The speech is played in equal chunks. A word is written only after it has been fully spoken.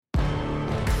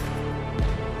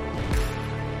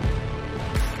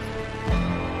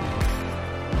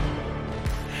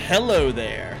Hello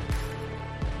there.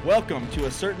 Welcome to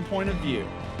A Certain Point of View.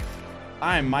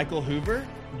 I'm Michael Hoover,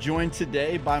 joined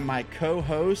today by my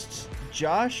co-hosts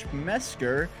Josh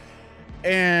Mesker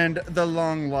and the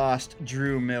long-lost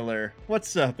Drew Miller.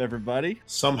 What's up, everybody?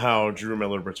 Somehow Drew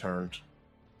Miller returned.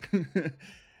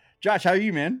 Josh, how are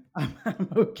you, man? I'm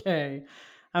okay.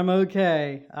 I'm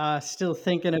okay. Still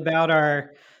thinking about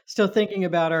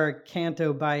our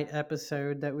Canto Bite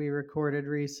episode that we recorded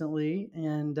recently,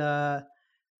 and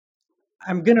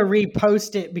I'm gonna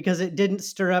repost it because it didn't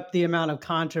stir up the amount of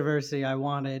controversy I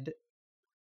wanted.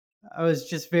 I was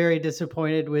just very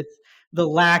disappointed with the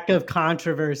lack of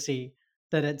controversy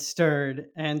that it stirred,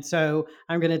 and so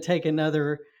I'm gonna take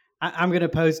another. I'm gonna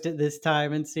post it this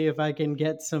time and see if I can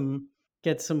get some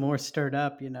more stirred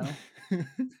up.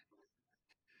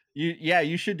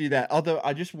 You should do that. Although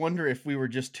I just wonder if we were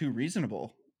just too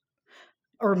reasonable.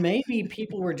 Or maybe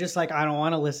people were just like, I don't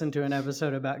want to listen to an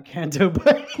episode about Canto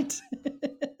Bite.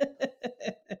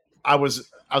 I was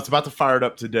about to fire it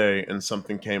up today, and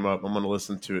something came up. I'm going to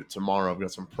listen to it tomorrow. I've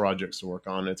got some projects to work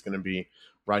on. It's going to be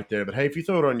right there. But hey, if you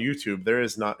throw it on YouTube, there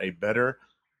is not a better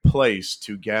place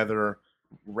to gather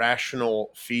rational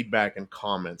feedback and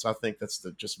comments. I think that's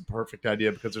the just perfect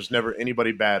idea because there's never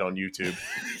anybody bad on YouTube.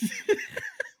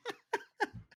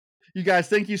 You guys,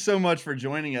 thank you so much for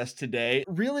joining us today.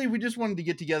 Really, we just wanted to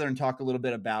get together and talk a little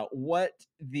bit about what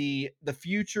the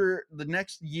future, the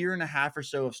next year and a half or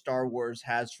so of Star Wars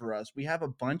has for us. We have a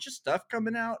bunch of stuff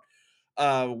coming out,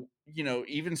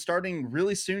 even starting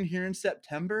really soon here in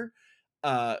September,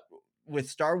 with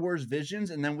Star Wars Visions,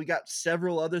 and then we got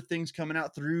several other things coming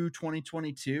out through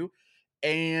 2022.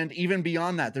 And even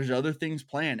beyond that, there's other things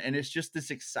planned. And it's just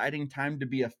this exciting time to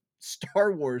be a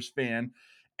Star Wars fan.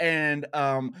 And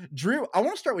Drew, I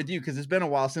want to start with you because it's been a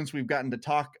while since we've gotten to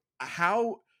talk.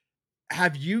 How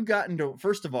have you gotten to,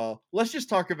 first of all, let's just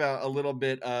talk about a little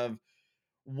bit of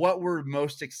what we're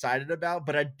most excited about.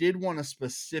 But I did want to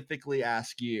specifically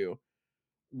ask you,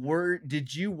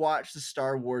 did you watch the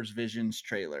Star Wars Visions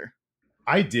trailer?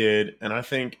 I did, and I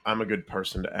think I'm a good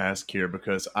person to ask here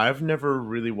because I've never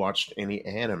really watched any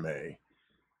anime.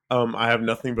 I have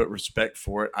nothing but respect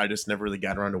for it. I just never really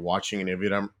got around to watching any of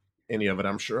it.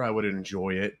 I'm sure I would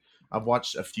enjoy it. I've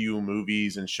watched a few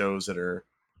movies and shows that are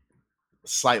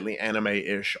slightly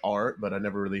anime-ish art, but I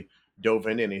never really dove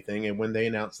into anything. And when they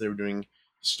announced they were doing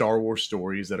Star Wars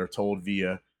stories that are told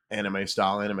via anime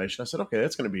style animation, I said, okay,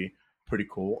 that's going to be pretty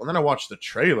cool. And then I watched the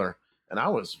trailer, and I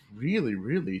was really,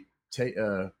 really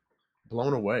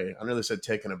blown away. I nearly said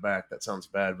taken aback. That sounds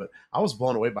bad, but I was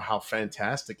blown away by how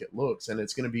fantastic it looks, and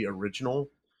it's going to be original,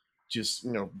 just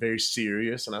very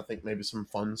serious, and I think maybe some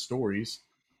fun stories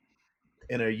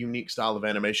in a unique style of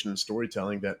animation and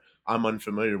storytelling that I'm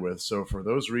unfamiliar with. So for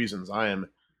those reasons, I am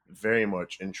very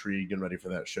much intrigued and ready for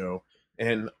that show.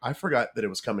 And I forgot that it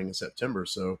was coming in September,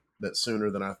 so that's sooner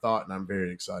than I thought, and I'm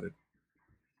very excited.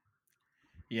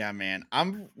 Yeah, man,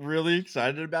 I'm really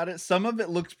excited about it. Some of it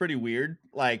looks pretty weird.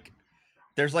 Like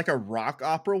there's like a rock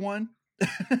opera one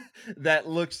that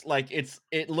looks like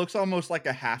it looks almost like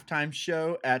a halftime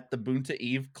show at the Boonta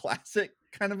Eve Classic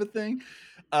kind of a thing.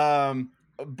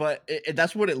 But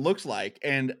that's what it looks like,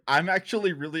 and I'm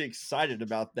actually really excited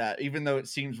about that, even though it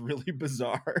seems really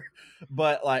bizarre.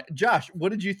 But like, Josh, what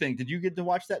did you think? Did you get to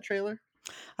watch that trailer?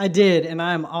 I did, and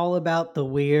I'm all about the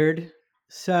weird.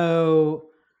 So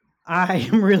I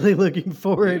am really looking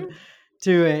forward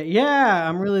to it. Yeah,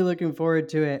 I'm really looking forward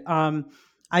to it.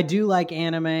 I do like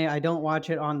anime. I don't watch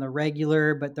it on the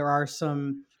regular, but there are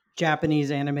some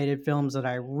Japanese animated films that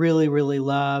I really, really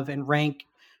love and rank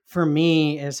for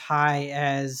me as high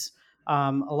as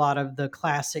a lot of the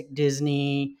classic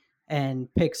Disney and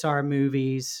Pixar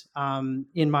movies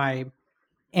in my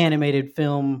animated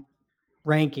film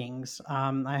rankings.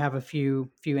 I have a few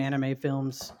anime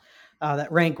films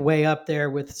that rank way up there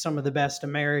with some of the best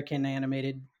American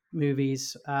animated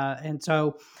movies, and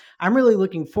so I'm really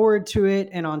looking forward to it.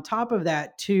 And on top of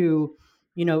that, too,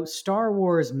 Star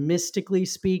Wars, mystically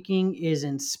speaking, is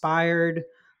inspired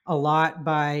a lot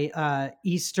by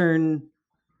Eastern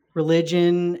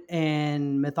religion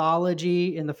and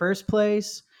mythology in the first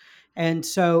place. And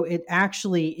so it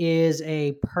actually is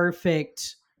a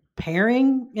perfect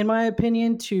pairing, in my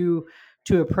opinion, to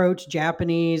approach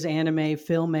Japanese anime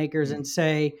filmmakers and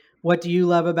say, what do you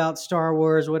love about Star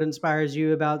Wars? What inspires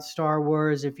you about Star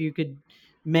Wars? If you could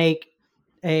make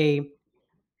a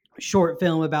short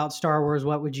film about Star Wars,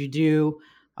 what would you do?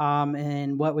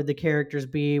 And what would the characters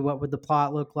be? What would the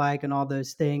plot look like? And all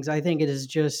those things. I think it is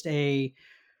just a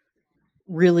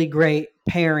really great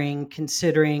pairing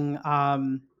considering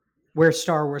where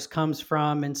Star Wars comes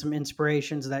from and some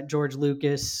inspirations that George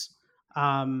Lucas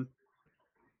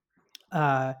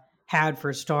had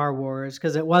for Star Wars,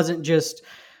 because it wasn't just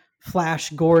Flash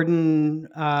Gordon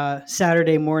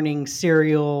Saturday morning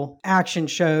serial action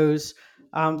shows,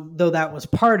 though that was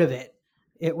part of it.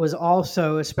 It was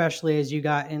also, especially as you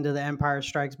got into the Empire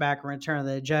Strikes Back and Return of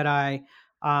the Jedi,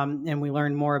 and we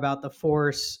learned more about the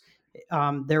Force.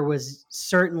 There was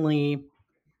certainly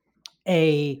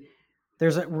a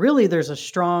there's a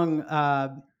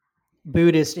strong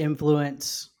Buddhist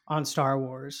influence on Star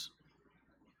Wars,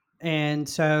 and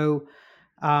so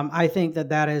I think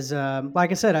that is,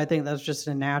 like I said, I think that's just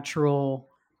a natural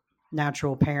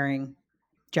pairing,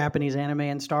 Japanese anime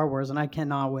and Star Wars, and I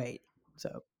cannot wait.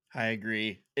 So I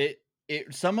agree. It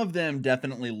some of them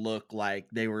definitely look like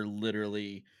they were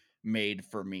literally made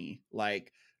for me.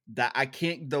 Like that I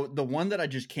can't the one that I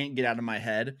just can't get out of my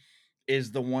head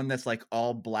is the one that's like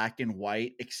all black and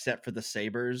white except for the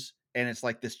sabers, and it's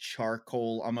like this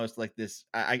charcoal, almost like this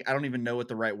I don't even know what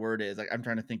the right word is. Like I'm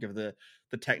trying to think of the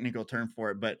technical term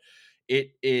for it, but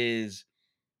it is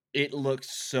it looks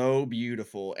so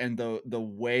beautiful, and the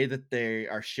way that they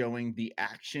are showing the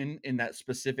action in that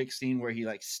specific scene where he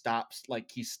stops the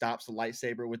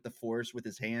lightsaber with the force with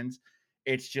his hands,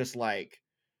 it's just like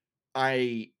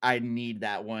I need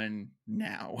that one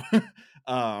now.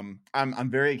 I'm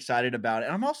very excited about it.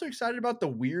 And I'm also excited about the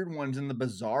weird ones and the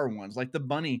bizarre ones, like the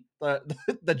bunny,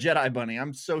 the Jedi bunny.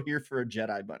 I'm so here for a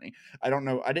Jedi bunny. I don't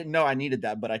know. I didn't know I needed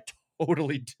that, but I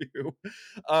totally do.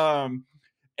 Um,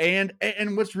 and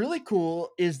what's really cool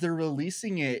is they're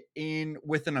releasing it in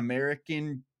with an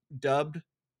American dubbed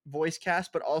voice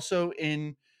cast, but also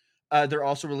in they're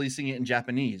also releasing it in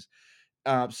Japanese.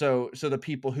 So the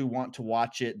people who want to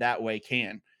watch it that way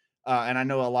can. And I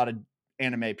know a lot of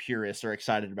anime purists are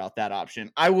excited about that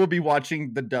option. I will be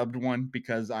watching the dubbed one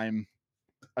because I'm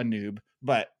a noob,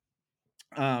 but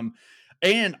um,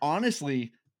 and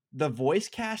honestly, the voice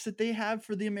cast that they have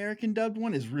for the American dubbed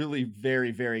one is really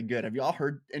very, very good. Have y'all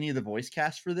heard any of the voice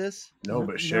cast for this? No,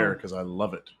 but share no. because I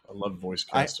love it. I love voice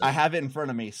I casting. have it in front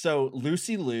of me. So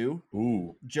Lucy Liu,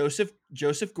 Ooh, Joseph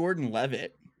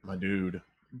Gordon-Levitt, my dude.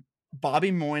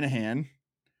 Bobby Moynihan,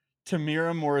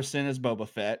 Tamira Morrison as Boba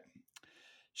Fett,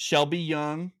 Shelby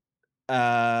Young,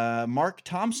 Mark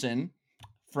Thompson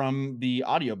from the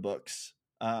audiobooks.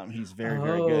 He's very,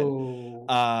 very good. Oh,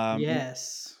 Um,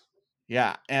 yes.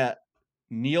 yeah,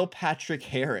 Neil Patrick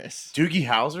Harris. Doogie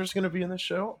Howser's going to be in this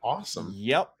show. Awesome.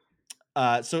 Yep.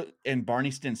 So and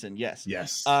Barney Stinson, yes.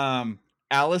 Yes.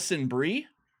 Allison Brie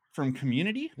from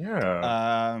Community.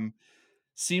 Yeah. Um,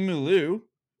 Simu Liu,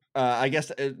 I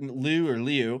guess Liu or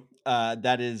Liu.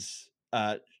 That is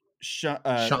Shang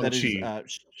Chi.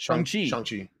 Shang Chi, Shang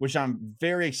Chi. which I'm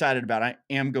very excited about. I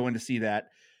am going to see that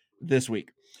this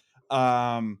week.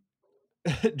 Um,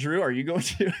 Drew, are you going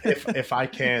to? If I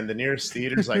can, the nearest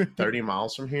theater is like 30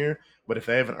 miles from here. But if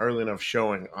they have an early enough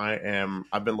showing,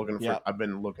 I've been looking for. Yep. I've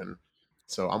been looking,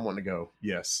 so I'm wanting to go.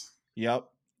 Yes. Yep.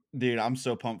 Dude, I'm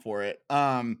so pumped for it.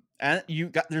 And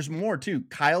there's more too.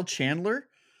 Kyle Chandler,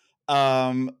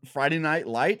 Friday Night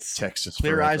Lights, Texas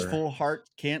Clear Eyes, forever. Full Heart,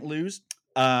 Can't Lose.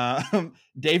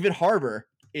 David Harbour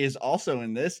is also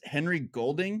in this. Henry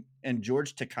Golding and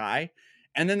George Takai,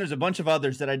 and then there's a bunch of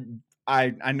others that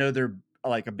I know they're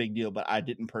like a big deal, but I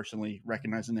didn't personally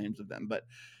recognize the names of them. But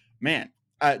man,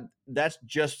 that's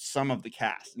just some of the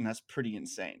cast, and that's pretty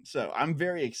insane. So I'm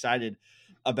very excited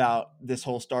about this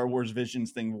whole Star Wars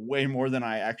Visions thing, way more than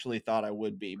I actually thought I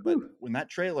would be. But when that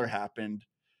trailer happened,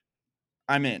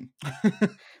 I'm in.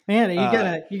 Man, you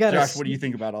gotta Josh, what do you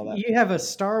think about all that? you have a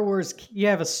you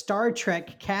have a Star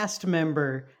Trek cast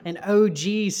member, an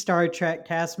OG Star Trek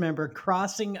cast member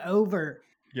crossing over.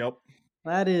 Yep.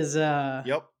 That is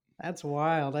Yep. that's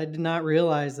wild. I did not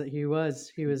realize that he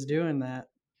was doing that.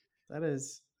 That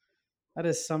is that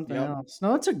is something Yep. else.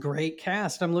 No, it's a great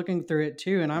cast. I'm looking through it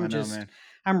too, and I know, man.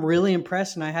 I'm really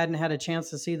impressed. And I hadn't had a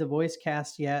chance to see the voice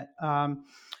cast yet.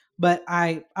 But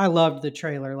I loved the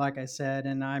trailer, like I said,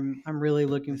 and I'm really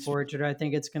looking forward to it. I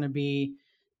think it's going to be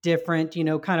different,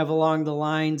 kind of along the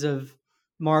lines of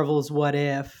Marvel's What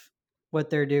If. What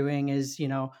they're doing is,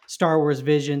 Star Wars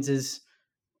Visions is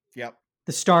Yep.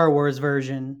 the Star Wars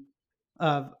version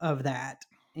of that,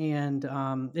 and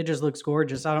it just looks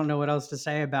gorgeous. I don't know what else to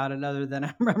say about it other than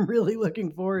I'm really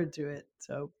looking forward to it.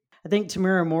 So I think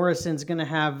Tamira Morrison's going to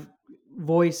have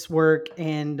voice work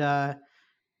and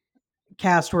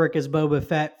cast work as Boba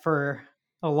Fett for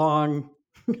a long,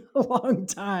 a long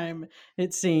time.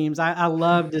 It seems. I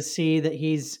love to see that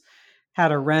he's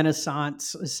had a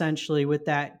renaissance essentially with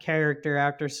that character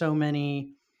after so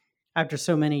many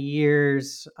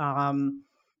years. And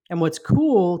what's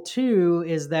cool too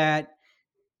is that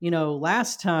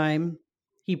last time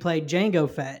he played Jango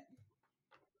Fett,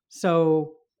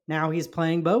 So now he's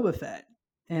playing Boba Fett,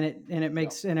 and it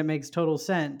Yep. makes total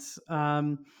sense.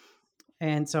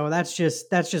 And so that's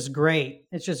just great.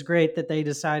 It's just great that they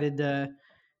decided to,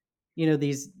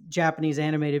 these Japanese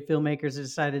animated filmmakers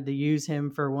decided to use him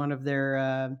for one of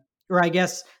their, or I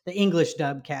guess the English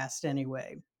dub cast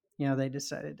anyway. They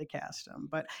decided to cast him,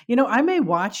 but I may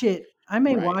watch it. I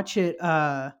may Right. watch it.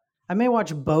 I may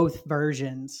watch both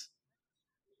versions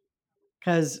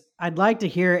because I'd like to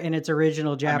hear it in its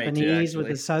original I may too, Japanese with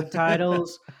the actually.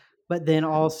 subtitles, but then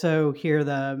also hear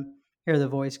the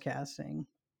voice casting.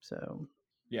 So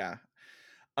Yeah.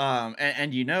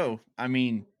 And I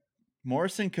mean,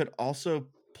 Morrison could also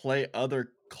play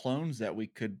other clones that we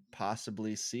could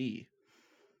possibly see.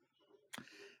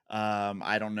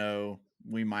 I don't know.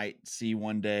 We might see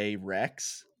one day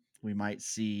Rex. We might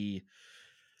see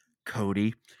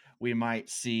Cody. We might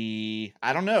see,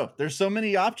 I don't know. There's so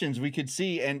many options we could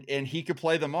see, and he could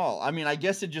play them all. I mean, I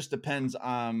guess it just depends.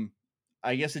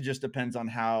 I guess it just depends on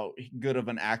how good of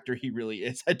an actor he really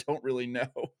is. I don't really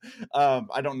know.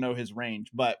 I don't know his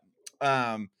range,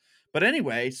 um, but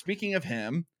anyway, speaking of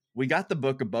him, we got the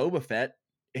book of Boba Fett.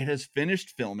 It has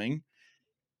finished filming.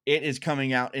 It is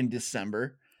coming out in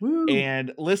December. woo.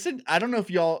 And listen, I don't know if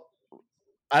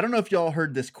y'all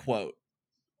heard this quote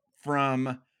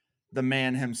from the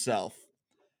man himself.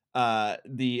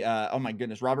 The Oh my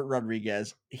goodness, Robert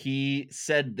Rodriguez. He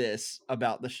said this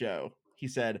about the show. He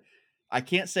said, "I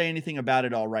can't say anything about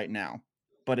it all right now,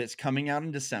 but it's coming out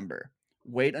in December.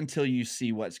 Wait until you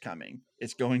see what's coming.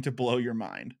 It's going to blow your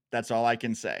mind. That's all I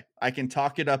can say. I can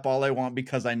talk it up all I want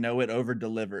because I know it over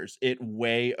delivers. It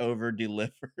way over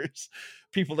delivers.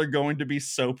 People are going to be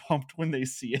so pumped when they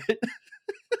see it."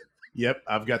 Yep,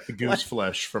 I've got the goose Like,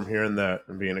 flesh from hearing that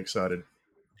and being excited.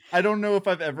 I don't know if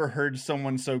I've ever heard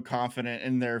someone so confident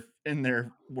in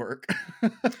their work.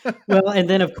 Well, and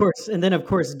then of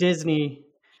course Disney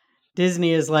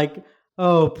is like,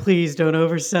 oh, please don't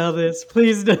oversell this.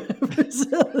 Please don't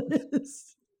oversell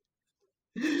this.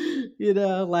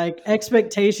 Like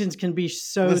expectations can be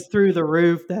so Listen, through the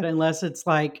roof that unless it's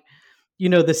like,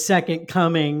 the second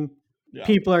coming, yeah.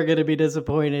 people are going to be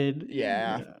disappointed.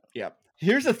 Yeah. Yep.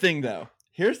 Here's the thing though.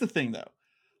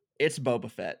 It's Boba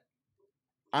Fett.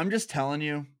 I'm just telling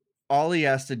you, all he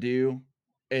has to do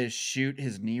is shoot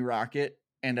his knee rocket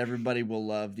and everybody will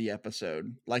love the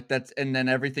episode. Like that's and then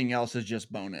everything else is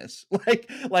just bonus.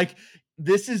 Like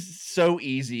this is so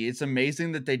easy. It's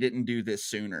amazing that they didn't do this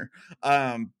sooner.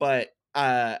 But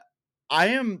I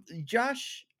am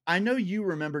Josh, I know you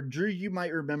remember, Drew, you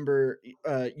might remember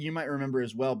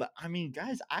as well, but I mean,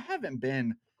 guys, I haven't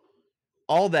been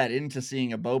all that into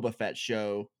seeing a Boba Fett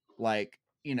show. Like,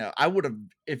 I would have,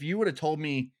 if you would have told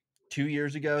me 2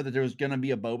 years ago that there was going to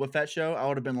be a Boba Fett show, I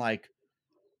would have been like,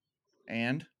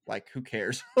 and like, who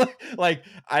cares? Like,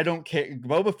 I don't care.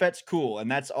 Boba Fett's cool,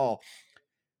 and that's all.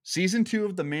 Season 2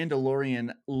 of The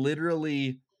Mandalorian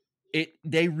literally,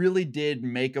 they really did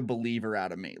make a believer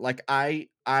out of me. Like, I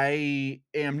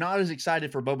am not as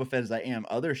excited for Boba Fett as I am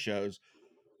other shows,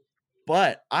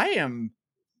 but I am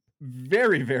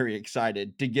very, very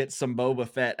excited to get some Boba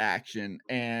Fett action.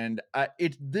 And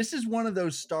this is one of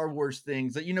those Star Wars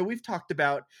things that we've talked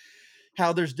about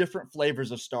how there's different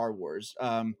flavors of Star Wars.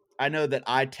 I know that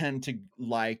I tend to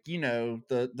like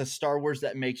the Star Wars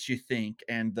that makes you think,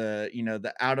 and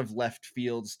the out of left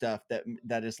field stuff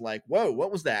that is like, whoa,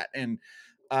 what was that? And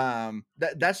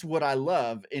that's what I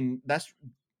love, and that's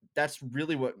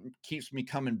really what keeps me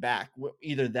coming back.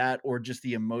 Either that or just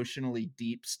the emotionally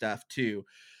deep stuff too.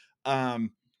 Um,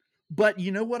 but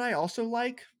you know what I also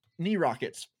like? Knee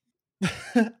rockets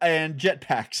and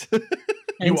jetpacks. You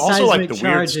And also like seismic the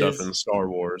weird stuff charges. in Star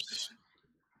Wars.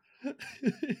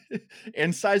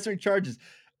 And seismic charges.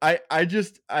 I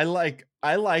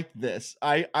like this.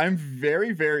 I'm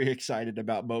very, very excited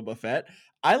about Boba Fett.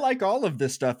 I like all of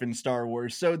this stuff in Star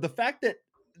Wars. So the fact that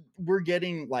we're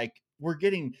getting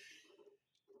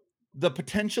the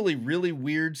potentially really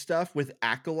weird stuff with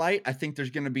Acolyte. I think there's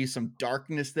going to be some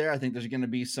darkness there. I think there's going to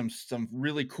be some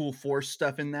really cool Force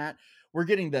stuff in that. We're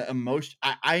getting the emotion.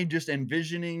 I just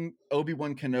envisioning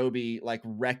Obi-Wan Kenobi like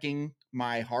wrecking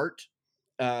my heart.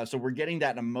 So we're getting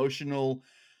that emotional,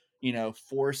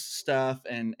 Force stuff,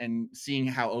 and seeing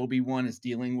how Obi-Wan is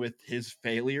dealing with his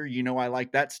failure. I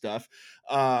like that stuff.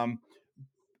 And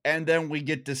then we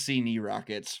get to see knee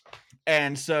rockets,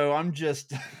 and so I'm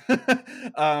just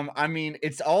I mean,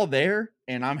 it's all there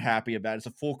and I'm happy about it. It's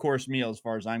a full course meal as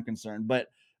far as I'm concerned. But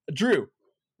Drew,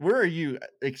 where are you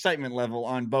excitement level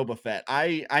on Boba Fett?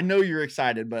 I know you're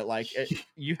excited, but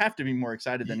you have to be more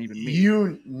excited than even me.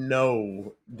 You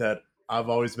know that I've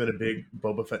always been a big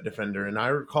Boba Fett defender, and I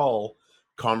recall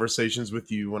conversations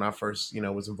with you when I first,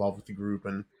 was involved with the group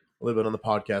and a little bit on the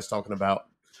podcast talking about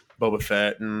Boba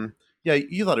Fett. And yeah,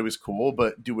 you thought it was cool,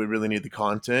 but do we really need the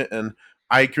content? And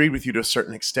I agreed with you to a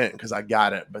certain extent because I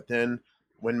got it. But then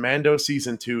when Mando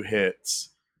season 2 hits,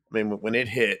 I mean, when it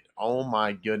hit, oh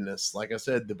my goodness! Like I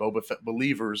said, the Boba Fett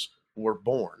believers were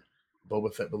born.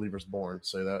 Boba Fett believers born.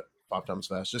 Say that 5 times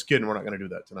fast. Just kidding. We're not going to do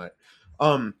that tonight.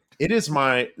 It is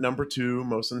my number 2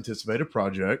 most anticipated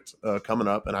project coming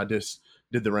up, and I just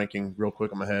did the ranking real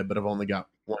quick on my head, but I've only got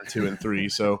 1, 2, and 3,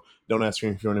 so don't ask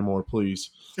me for any more, please.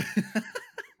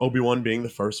 Obi-Wan being the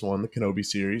first one, the Kenobi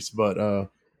series, but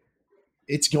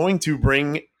it's going to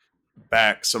bring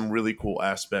back some really cool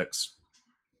aspects,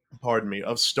 pardon me,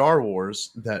 of Star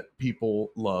Wars that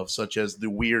people love, such as the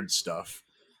weird stuff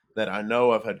that I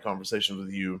know I've had conversations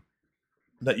with you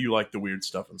that you like the weird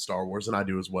stuff in Star Wars, and I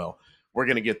do as well. We're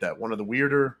going to get that. One of the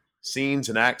weirder scenes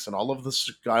and acts in all of the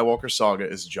Skywalker saga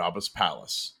is Jabba's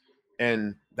palace.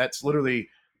 And that's literally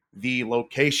the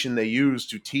location they use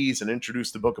to tease and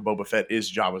introduce the Book of Boba Fett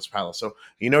is Jabba's palace. So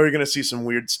you're going to see some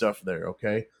weird stuff there,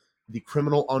 okay? The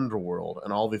criminal underworld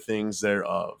and all the things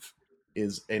thereof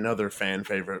is another fan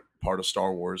favorite part of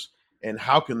Star Wars. And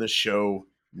how can this show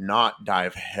not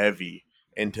dive heavy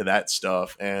into that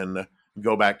stuff and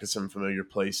go back to some familiar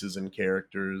places and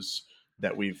characters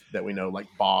that we know, like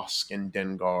Bosk and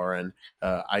Dengar and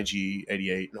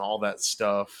IG-88 and all that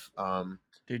stuff.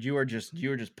 Dude, you are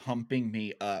just pumping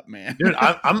me up, man. Dude,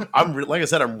 like I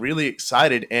said, I'm really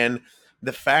excited, and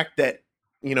the fact that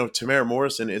Tamara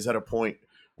Morrison is at a point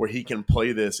where he can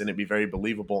play this and it be very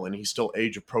believable, and he's still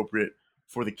age appropriate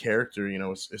for the character.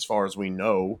 As far as we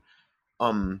know,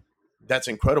 that's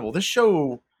incredible. This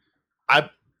show,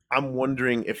 I'm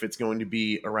wondering if it's going to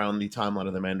be around the timeline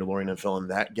of The Mandalorian and fill in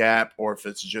that gap, or if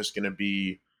it's just going to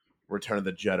be Return of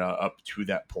the Jedi up to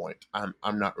that point.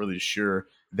 I'm not really sure.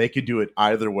 They could do it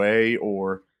either way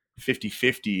or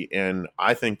 50-50, and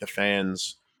I think the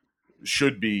fans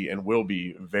should be and will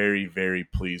be very, very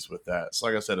pleased with that. So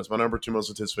like I said, it's my number 2 most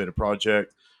anticipated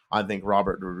project. I think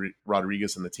Robert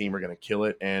Rodriguez and the team are going to kill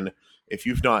it, and if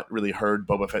you've not really heard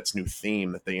Boba Fett's new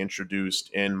theme that they introduced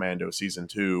in Mando Season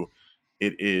 2,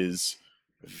 it is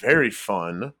very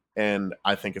fun, and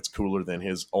I think it's cooler than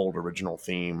his old original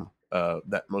theme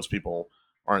that most people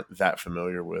aren't that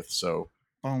familiar with. So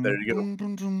there you go.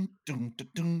 And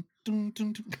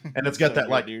it's got So that good,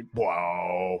 like dude.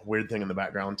 wow weird thing in the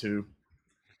background too.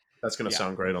 That's going to Yeah.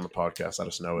 sound great on the podcast. I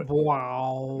just know it.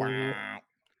 Wow.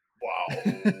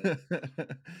 Wow.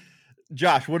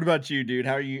 Josh, what about you, dude?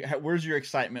 Where's your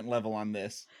excitement level on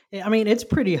this? I mean, it's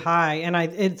pretty high, and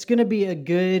it's going to be a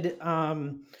good.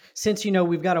 Since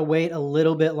we've got to wait a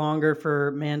little bit longer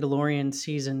for Mandalorian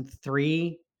season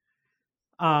 3.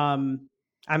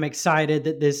 I'm excited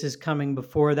that this is coming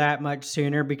before that much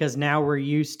sooner, because now we're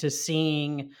used to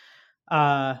seeing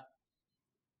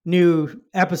new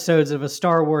episodes of a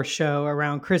Star Wars show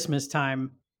around Christmas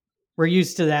time. We're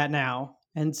used to that now,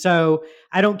 and so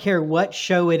I don't care what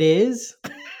show it is.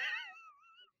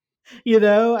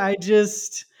 I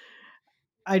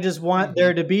just want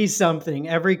there to be something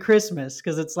every Christmas,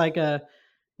 because it's a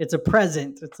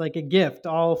present. It's like a gift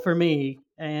all for me.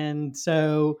 And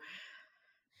so,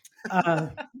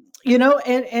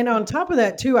 and on top of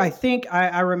that too, I think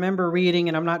I remember reading,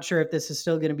 and I'm not sure if this is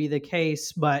still going to be the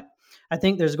case, but I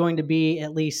think there's going to be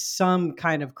at least some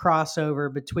kind of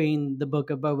crossover between the Book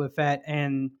of Boba Fett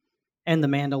and the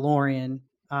Mandalorian.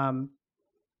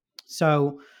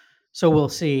 So we'll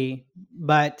see.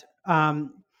 But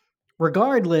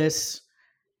regardless,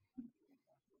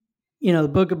 the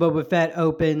Book of Boba Fett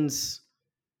opens.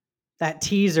 That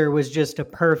teaser was just a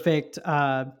perfect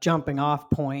jumping off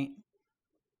point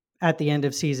at the end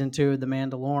of season 2 of The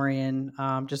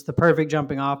Mandalorian. Just the perfect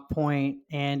jumping off point.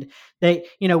 And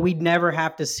we'd never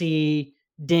have to see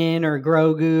Din or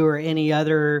Grogu or any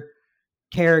other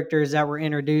characters that were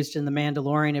introduced in The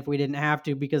Mandalorian if we didn't have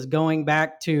to, because going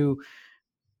back to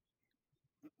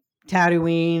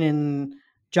Tatooine and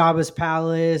Jabba's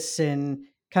palace and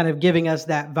kind of giving us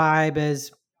that vibe,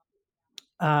 as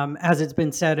it's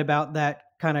been said about that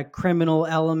kind of criminal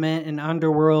element and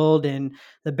underworld and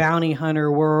the bounty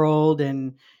hunter world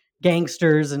and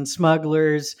gangsters and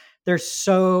smugglers. There's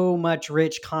so much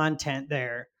rich content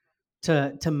there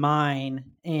to mine.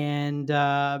 And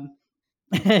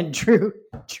and Drew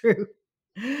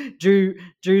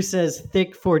says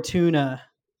thick Fortuna.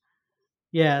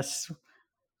 Yes.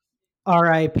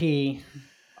 R.I.P.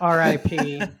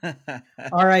 R.I.P.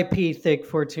 R.I.P. Thick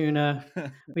Fortuna.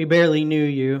 We barely knew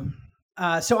you.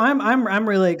 So I'm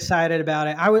really excited about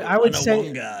it. I would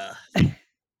say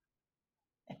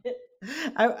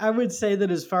I would say that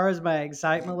as far as my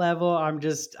excitement level, I'm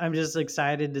just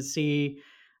excited to see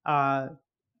uh,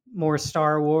 more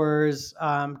Star Wars,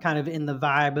 kind of in the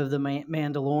vibe of the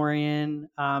Mandalorian.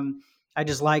 I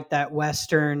just like that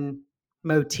Western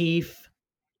motif,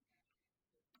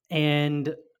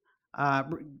 and uh,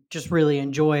 just really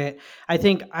enjoy it. I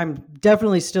think I'm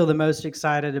definitely still the most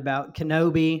excited about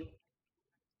Kenobi,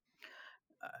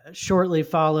 shortly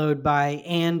followed by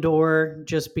Andor,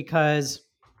 just because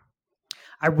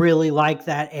I really like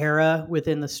that era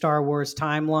within the Star Wars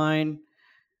timeline.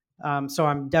 So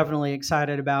I'm definitely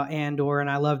excited about Andor, and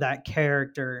I love that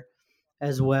character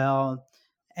as well.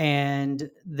 And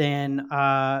then,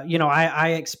 I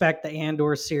expect the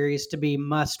Andor series to be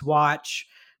must watch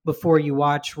before you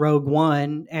watch Rogue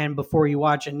One and before you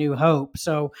watch A New Hope.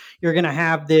 So you're going to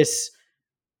have this,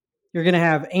 you're going to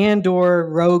have Andor,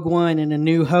 Rogue One, and A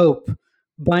New Hope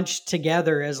bunched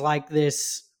together as like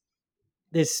this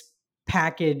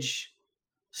package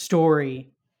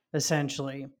story,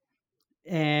 essentially.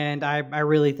 And I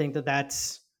really think that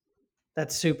that's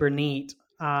super neat.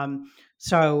 And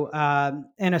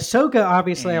Ahsoka,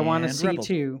 obviously, I want to And see Rebels.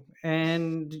 too,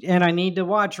 and I need to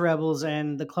watch Rebels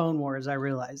and the Clone Wars. I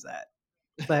realize that,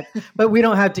 but we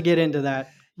don't have to get into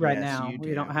that right Yes, now. you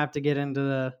We don't do. have to get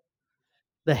into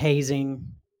the hazing.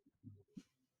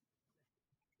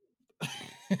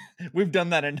 We've done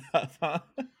that enough, huh?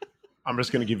 I'm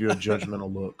just going to give you a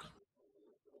judgmental look.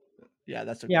 Yeah,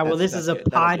 that's okay. Yeah, well, this That's is a good.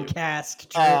 That'll do. podcast,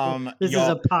 Drew. This is a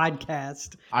Y'all,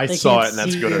 podcast. I They saw can't it, and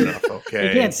that's see good your. enough. They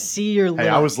can't Okay. see your Hey,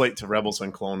 I look. was late to Rebels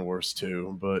and Clone Wars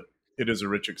too, but it is a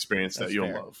rich experience that that's you'll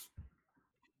fair. love.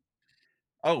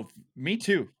 Oh, me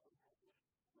too.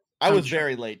 I I'm was sure.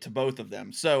 very late to both of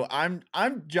them. So I'm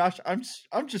Josh,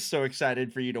 I'm just so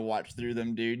excited for you to watch through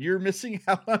them, dude. You're missing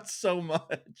out on so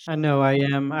much. I know I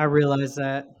am. I realize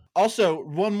that. Also,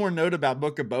 one more note about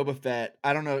Book of Boba Fett.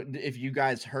 I don't know if you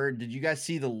guys heard. Did you guys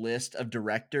see the list of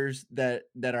directors that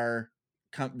are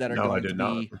No, I going to did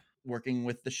not. be working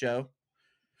with the show?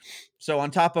 So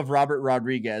on top of Robert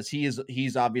Rodriguez,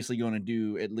 he's obviously going to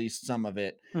do at least some of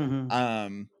it. Mm-hmm.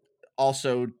 Um,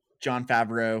 Also John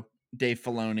Favreau, Dave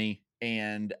Filoni,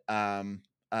 and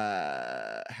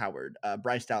Howard,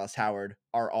 Bryce Dallas Howard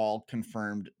are all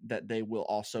confirmed that they will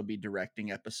also be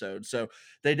directing episodes. So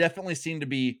they definitely seem to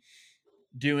be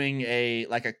doing a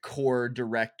core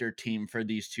director team for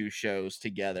these two shows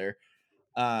together,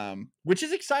 which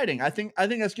is exciting. I think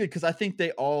that's good because I think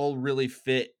they all really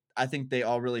fit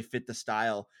the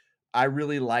style. I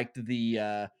really liked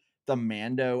the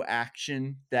Mando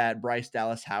action that Bryce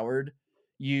Dallas Howard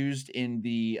used in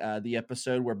the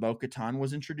episode where Bo-Katan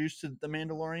was introduced to the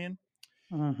Mandalorian.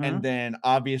 And Mm-hmm. then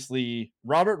obviously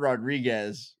Robert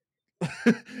Rodriguez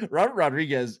Robert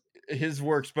Rodriguez, his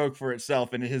work spoke for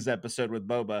itself in his episode with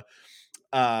Boba.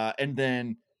 And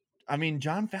then, I mean,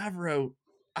 John Favreau,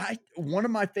 one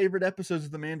of my favorite episodes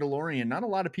of The Mandalorian. Not a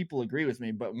lot of people agree with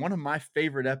me, but one of my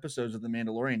favorite episodes of The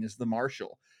Mandalorian is The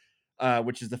Marshal,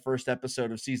 which is the first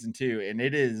episode of season 2, and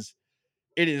it is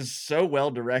so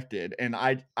well directed, and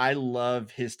I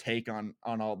love his take on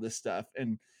all this stuff.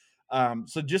 And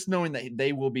so just knowing that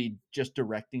they will be just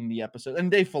directing the episode, and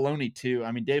Dave Filoni too.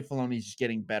 I mean, Dave Filoni's just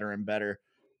getting better and better.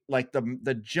 Like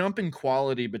the jump in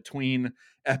quality between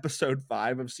episode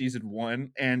 5 of season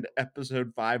 1 and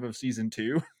episode 5 of season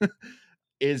 2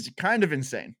 is kind of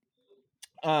insane.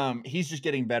 He's just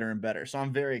getting better and better. So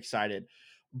I'm very excited.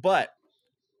 But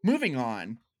moving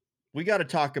on, we got to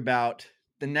talk about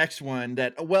the next one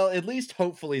well, at least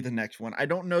hopefully the next one. I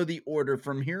don't know the order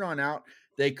from here on out.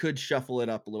 They could shuffle it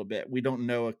up a little bit. We don't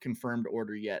know a confirmed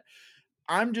order yet.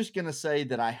 I'm just going to say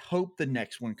that I hope the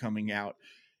next one coming out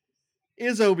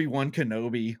is Obi-Wan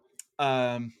Kenobi.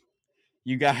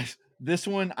 You guys, this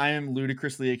one I am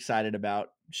ludicrously excited about.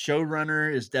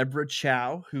 Showrunner is Deborah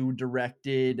Chow, who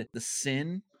directed The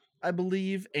Sin, I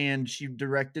believe, and she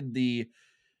directed the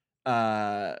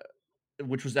uh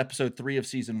which was episode 3 of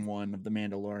season 1 of The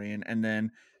Mandalorian, and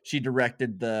then she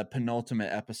directed the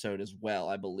penultimate episode as well,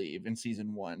 I believe, in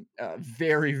season 1.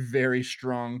 Very, very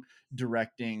strong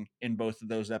directing in both of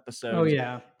those Oh episodes,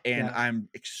 yeah, and yeah. I'm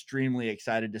extremely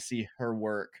excited to see her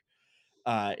work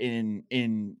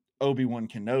in Obi-Wan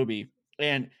Kenobi.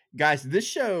 And guys, this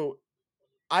show,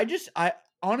 I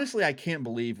honestly I can't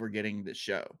believe we're getting this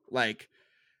show. Like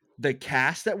the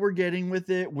cast that we're getting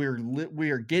with it, we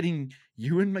are getting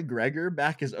Ewan McGregor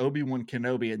back as Obi-Wan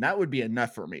Kenobi, and that would be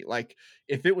enough for me. Like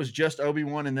if it was just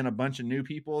Obi-Wan and then a bunch of new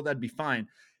people, that'd be fine.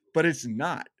 But it's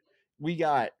not. We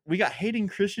got Hayden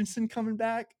Christensen coming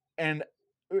back, and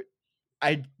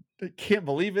I can't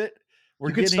believe it. We're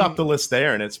You could stop getting the list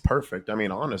there, and it's perfect. I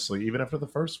mean, honestly, even after the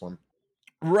first one.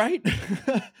 Right?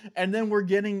 And then we're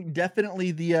getting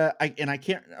definitely the, I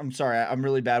can't, I'm sorry, I'm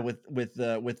really bad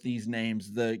with these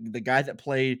names. The guy that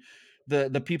played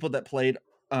the people that played,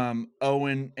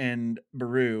 Owen and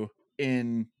Beru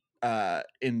in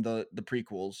the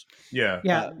prequels. Yeah.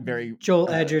 Yeah, Very, Joel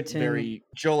Edgerton. very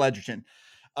Joel Edgerton.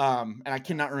 And I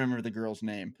cannot remember the girl's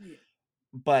name,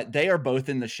 but they are both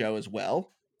in the show as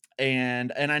well.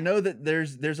 And I know that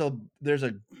there's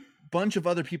a bunch of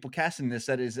other people casting this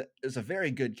that is a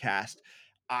very good cast.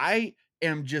 I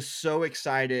am just so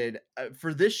excited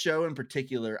for this show in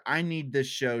particular. I need this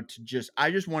show to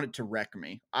I just want it to wreck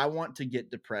me. I want to get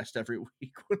depressed every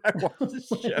week when I watch this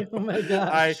show. Oh my I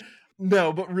gosh.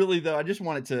 No, but really though,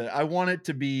 I want it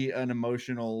to be an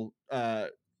emotional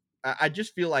I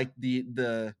just feel like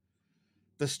the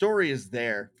story is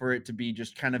there for it to be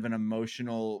just kind of an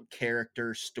emotional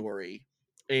character story.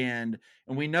 And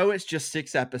we know it's just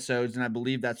 6 episodes, and I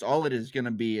believe that's all it is going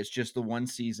to be. It's just the one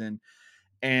season.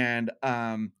 And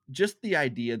just the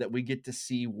idea that we get to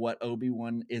see what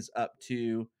Obi-Wan is up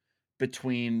to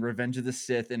between Revenge of the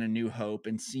Sith and A New Hope,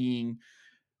 and seeing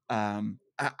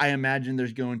I imagine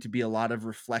there's going to be a lot of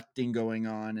reflecting going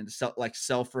on, and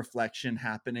self-reflection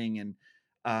happening.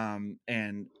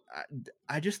 And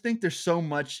I just think there's so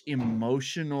much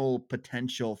emotional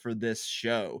potential for this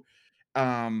show.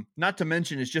 Not to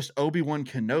mention it's just Obi-Wan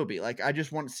Kenobi. Like, I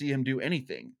just want to see him do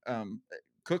anything.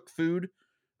 Cook food,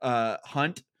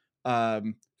 hunt,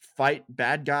 fight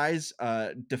bad guys,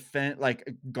 defend, like,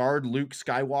 guard Luke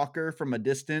Skywalker from a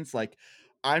distance. Like,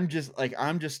 I'm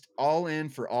just all in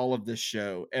for all of this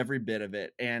show, every bit of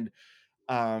it. And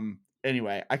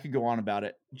anyway, I could go on about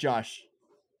it. Josh,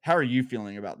 how are you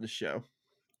feeling about this show?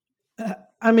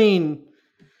 I mean,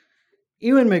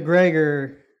 Ewan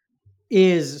McGregor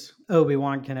is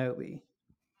Obi-Wan Kenobi.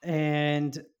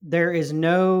 And there is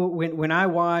no when I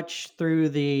watch through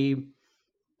the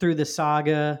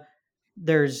saga,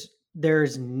 there's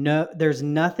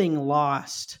nothing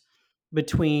lost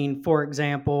between, for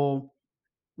example,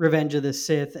 Revenge of the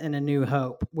Sith and A New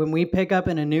Hope. When we pick up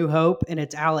in A New Hope and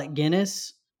it's Alec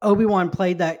Guinness, Obi-Wan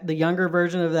played the younger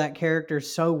version of that character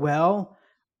so well.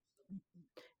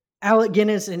 Alec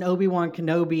Guinness and Obi-Wan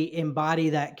Kenobi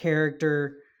embody that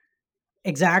character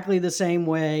exactly the same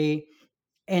way,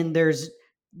 and there's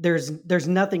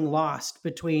nothing lost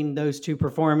between those two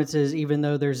performances, even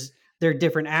though they're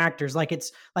different actors. Like,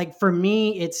 it's like, for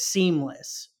me, it's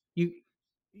seamless.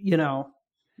 You know,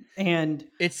 and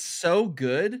It's so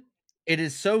good. It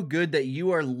is so good that you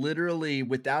are literally,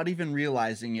 without even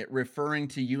realizing it, referring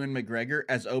to Ewan McGregor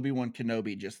as Obi-Wan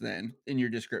Kenobi just then in your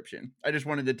description. I just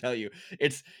wanted to tell you,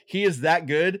 he is that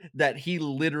good that he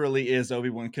literally is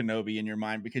Obi-Wan Kenobi in your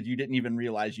mind, because you didn't even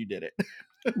realize you did it.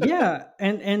 yeah,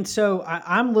 and so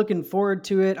I'm looking forward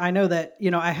to it. I know that,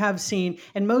 I have seen,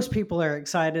 and most people are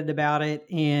excited about it.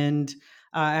 And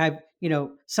I've,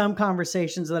 some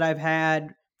conversations that I've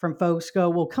had from folks go,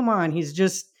 well, come on, he's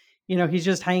just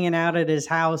hanging out at his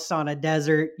house on a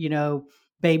desert,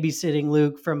 babysitting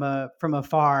Luke from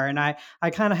afar. And I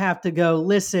kind of have to go,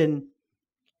 listen,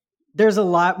 there's a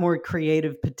lot more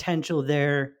creative potential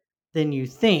there than you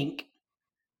think.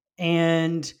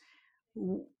 And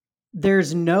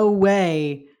there's no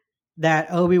way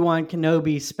that Obi-Wan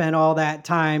Kenobi spent all that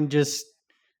time just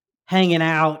hanging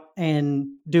out and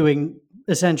doing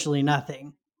essentially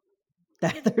nothing.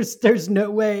 There's no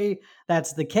way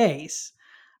that's the case.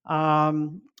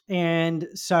 And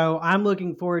so I'm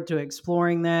looking forward to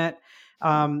exploring that.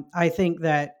 I think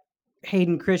that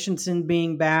Hayden Christensen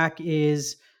being back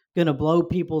is going to blow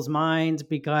people's minds,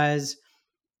 because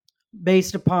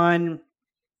based upon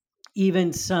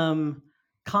even some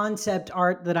concept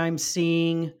art that I'm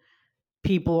seeing,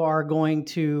 people are going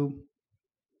to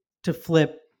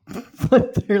flip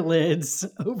their lids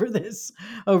over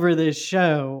this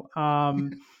show.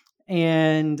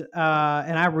 And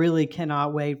I really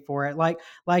cannot wait for it.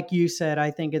 Like you said,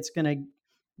 I think it's going to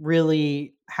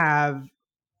really have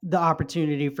the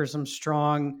opportunity for some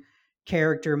strong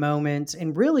character moments,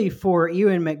 and really for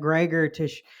Ewan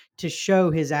McGregor to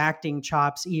show his acting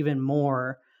chops even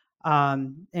more,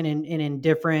 and in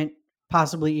different,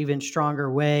 possibly even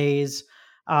stronger ways.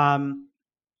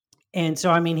 And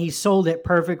so, I mean, he sold it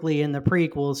perfectly in the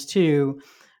prequels too.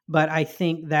 But I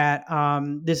think that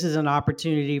this is an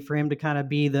opportunity for him to kind of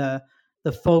be the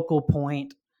focal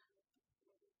point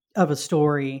of a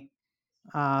story,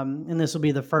 and this will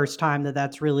be the first time that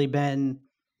that's really been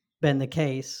the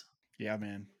case. Yeah,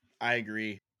 man. I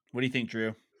agree. What do you think,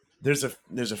 Drew? There's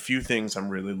a few things I'm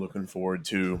really looking forward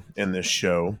to in this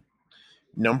show.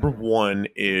 Number one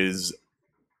is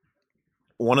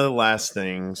one of the last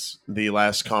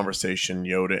conversation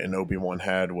Yoda and Obi-Wan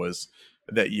had was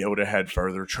that Yoda had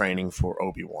further training for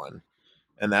Obi-Wan,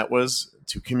 and that was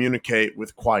to communicate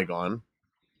with Qui-Gon,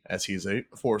 as he's a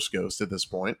Force ghost at this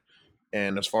point,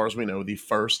 and as far as we know, the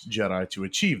first Jedi to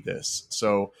achieve this.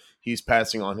 So he's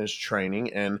passing on his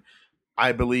training, and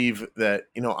I believe that,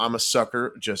 I'm a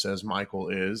sucker, just as Michael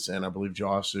is, and I believe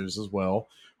Josh is as well,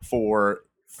 for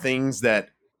things that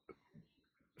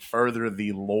further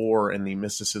the lore and the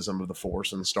mysticism of the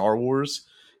Force in Star Wars.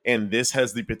 And this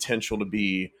has the potential to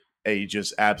be a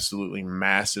just absolutely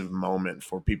massive moment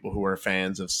for people who are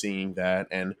fans of seeing that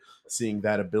and seeing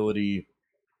that ability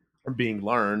being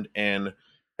learned, and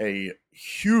a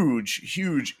huge,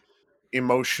 huge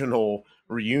emotional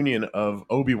reunion of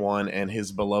Obi-Wan and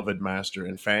his beloved master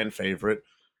and fan favorite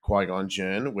Qui-Gon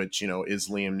Jinn, which, is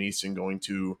Liam Neeson going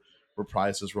to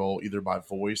reprise his role either by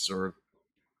voice or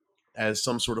as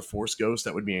some sort of Force ghost?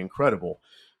 That would be incredible.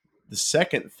 The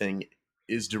second thing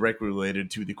is directly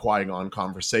related to the Qui-Gon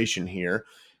conversation here,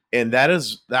 and that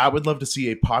is that I would love to see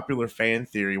a popular fan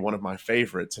theory, one of my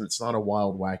favorites, and it's not a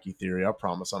wild, wacky theory, I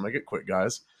promise. I'll make it quick,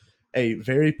 guys. A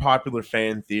very popular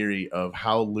fan theory of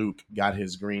how Luke got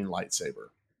his green lightsaber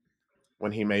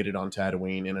when he made it on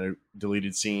Tatooine in a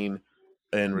deleted scene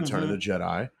in Return of the Mm-hmm.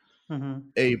 Jedi. Mm-hmm.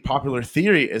 A popular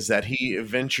theory is that he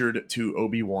ventured to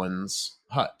Obi-Wan's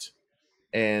hut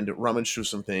and rummaged through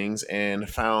some things and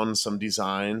found some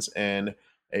designs and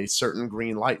a certain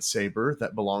green lightsaber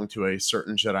that belonged to a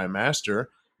certain Jedi Master,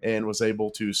 and was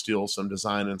able to steal some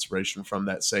design inspiration from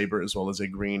that saber, as well as a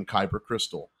green kyber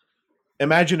crystal.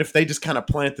 Imagine if they just kind of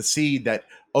plant the seed that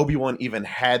Obi-Wan even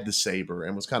had the saber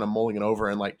and was kind of mulling it over,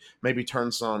 and like maybe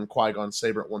turns on Qui-Gon's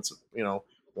saber at once,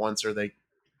 once, or they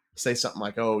say something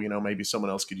like, "Oh, maybe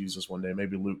someone else could use this one day.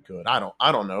 Maybe Luke could." I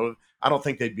don't know. I don't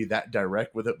think they'd be that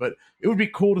direct with it, but it would be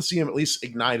cool to see him at least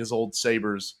ignite his old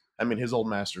sabers. I mean, his old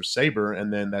master's saber,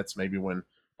 and then that's maybe when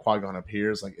Qui-Gon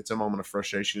appears. Like, it's a moment of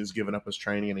frustration. He's given up his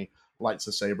training, and he lights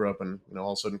the saber up, and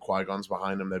all of a sudden Qui-Gon's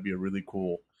behind him. That'd be a really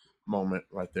cool moment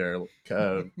right there.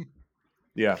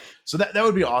 Yeah. So that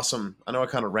would be awesome. I know I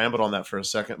kind of rambled on that for a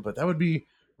second, but that would be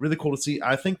really cool to see.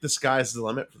 I think the sky's the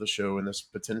limit for the show and this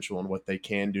potential and what they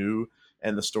can do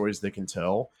and the stories they can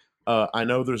tell. I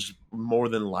know there's more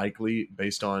than likely,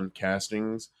 based on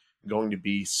castings, going to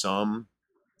be some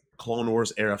Clone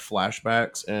Wars era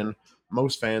flashbacks, and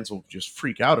most fans will just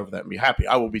freak out over that and be happy.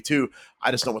 I will be too.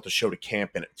 I just don't want the show to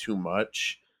camp in it too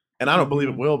much. And I don't believe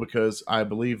it Mm-hmm. will, because I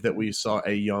believe that we saw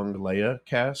a young Leia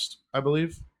cast, I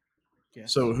believe.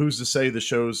 So Yes. who's to say the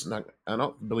show's not? I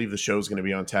don't believe the show's going to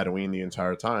be on Tatooine the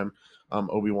entire time.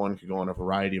 Obi-Wan could go on a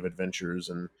variety of adventures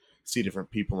and see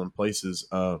different people and places.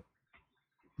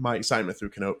 My excitement for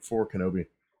Kenobi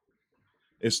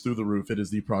is through the roof. It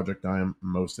is the project I am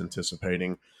most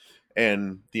anticipating,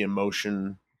 and the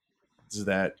emotions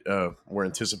that we're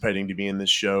anticipating to be in this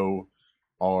show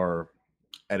are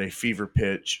at a fever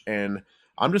pitch. And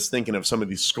I'm just thinking of some of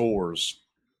these scores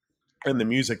and the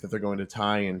music that they're going to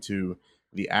tie into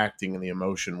the acting and the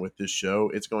emotion with this show.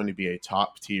 It's going to be a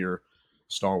top tier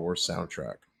Star Wars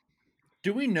soundtrack.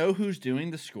 Do we know who's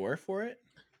doing the score for it?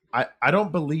 I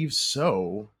don't believe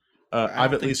so. I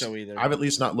don't think so either. I've at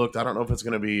least not looked. I don't know if it's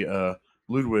going to be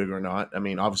Ludwig or not. I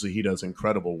mean, obviously he does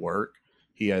incredible work.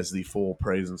 He has the full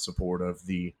praise and support of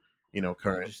the Yeah,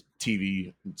 current just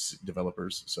TV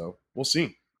developers. So we'll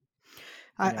see.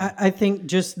 yeah. I think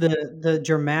just the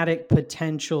dramatic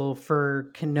potential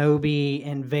for Kenobi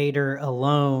and Vader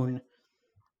alone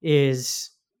is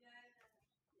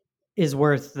is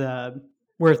worth the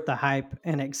hype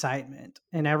and excitement,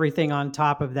 and everything on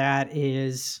top of that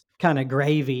is kind of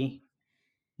gravy,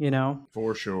 you know.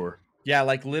 For sure. Yeah,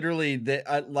 like literally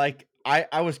the like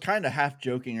I was kind of half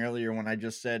joking earlier when I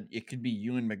just said it could be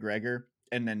Ewan McGregor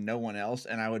and then no one else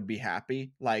and I would be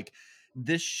happy. Like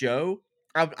this show,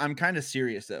 I'm kind of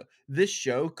serious though. This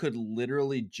show could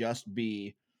literally just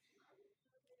be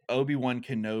Obi-Wan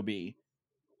Kenobi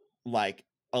like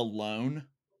alone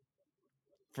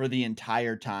for the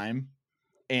entire time,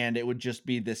 and it would just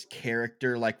be this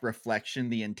character like reflection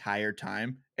the entire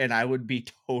time, and I would be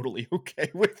totally okay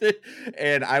with it,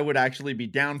 and I would actually be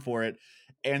down for it.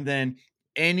 And then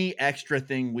any extra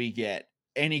thing we get,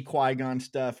 any Qui-Gon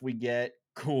stuff we get,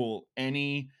 cool.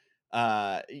 Any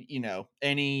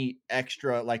any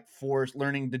extra like force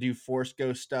learning to do force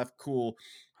ghost stuff, cool.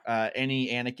 Any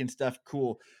Anakin stuff,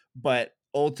 cool. But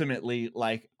ultimately,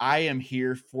 like, I am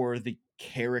here for the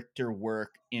character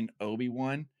work in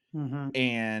Obi-Wan, Hmm.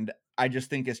 and I just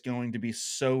think it's going to be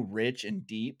so rich and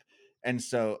deep. And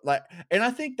so like, and I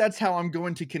think that's how I'm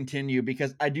going to continue,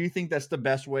 because I do think that's the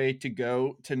best way to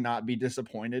go to not be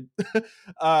disappointed.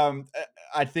 um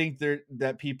I think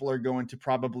that people are going to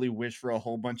probably wish for a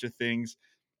whole bunch of things,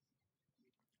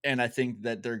 and I think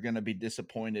that they're going to be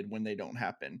disappointed when they don't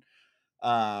happen.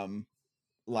 Um,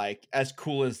 like as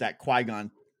cool as that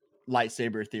Qui-Gon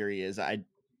lightsaber theory is, I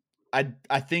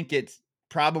think it's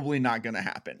probably not going to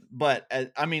happen. But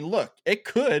I mean, look, it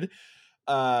could.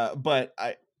 But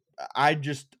I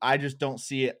just don't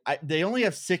see it. They only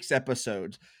have 6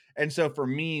 episodes, and so for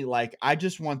me, like I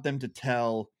just want them to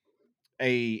tell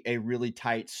a really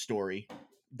tight story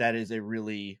that is a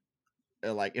really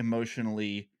like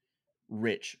emotionally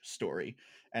rich story.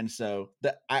 And so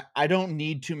I don't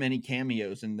need too many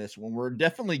cameos in this one. We're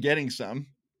definitely getting some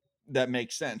that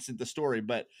make sense in the story,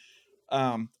 but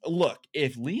look,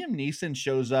 if Liam Neeson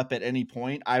shows up at any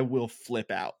point, I will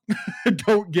flip out.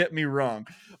 Don't get me wrong,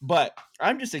 but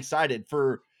I'm just excited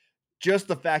for just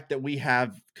the fact that we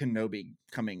have Kenobi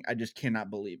coming. I just cannot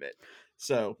believe it.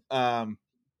 So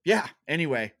yeah,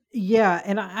 anyway. Yeah,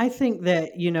 and I think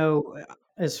that,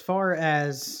 as far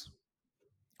as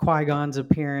Qui-Gon's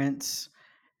appearance,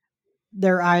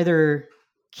 they're either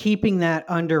keeping that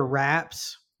under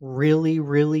wraps really,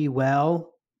 really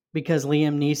well because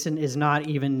Liam Neeson is not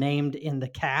even named in the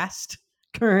cast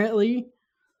currently,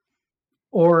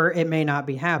 or it may not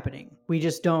be happening. We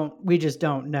just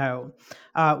don't know.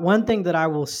 One thing that I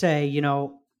will say,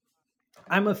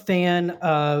 I'm a fan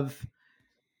of,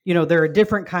 there are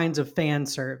different kinds of fan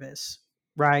service,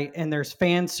 right? And there's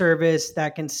fan service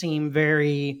that can seem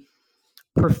very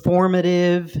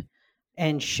performative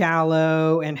and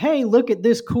shallow and, hey, look at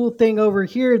this cool thing over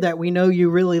here that we know you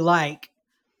really like,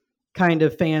 kind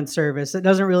of fan service that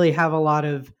doesn't really have a lot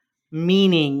of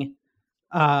meaning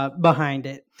behind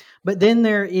it. But then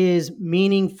there is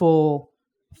meaningful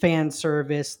fan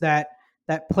service that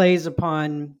plays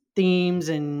upon themes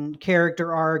and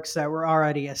character arcs that were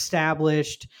already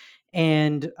established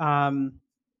and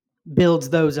builds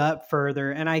those up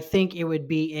further. And I think it would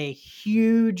be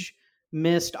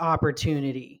missed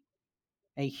opportunity,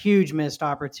 a huge missed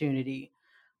opportunity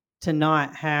to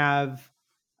not have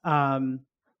um,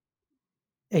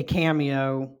 a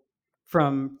cameo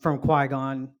from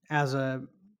Qui-Gon as a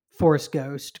Force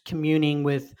ghost, communing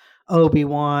with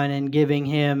Obi-Wan and giving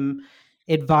him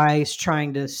advice,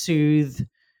 trying to soothe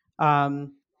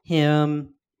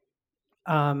him,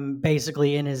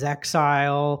 basically in his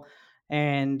exile,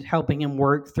 and helping him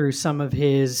work through some of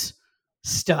his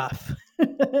stuff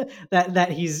that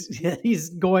he's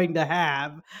going to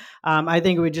have. I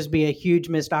think it would just be a huge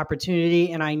missed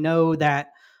opportunity, and I know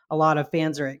that a lot of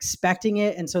fans are expecting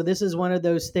it, and so this is one of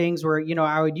those things where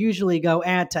I would usually go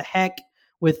to heck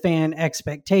with fan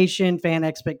expectation. Fan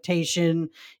expectation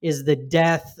is the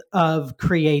death of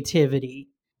creativity,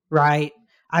 right?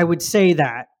 I would say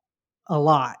that a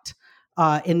lot.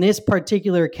 In this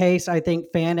particular case, I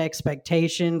think fan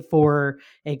expectation for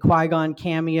a Qui-Gon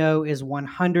cameo is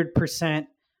 100%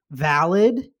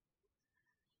 valid,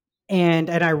 and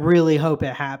I really hope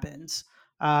it happens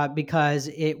because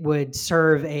it would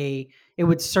serve a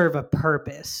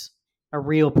purpose, a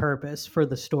real purpose for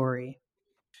the story.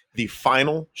 The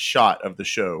final shot of the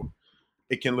show,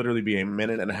 it can literally be a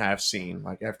minute and a half scene,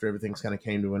 like after everything's kind of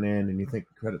came to an end and you think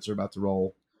the credits are about to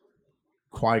roll.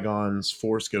 Qui-Gon's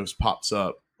Force Ghost pops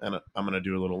up, and I'm going to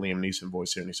do a little Liam Neeson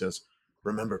voice here, and he says,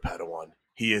 "Remember, Padawan,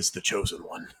 he is the chosen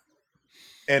one."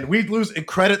 And we lose, and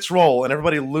credits roll, and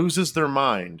everybody loses their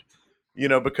mind,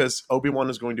 because Obi-Wan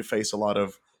is going to face a lot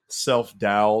of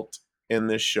self-doubt in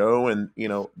this show, and,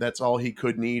 that's all he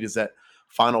could need is that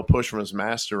final push from his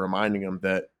master reminding him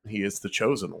that he is the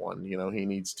chosen one. He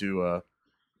needs to,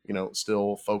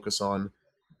 still focus on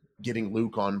getting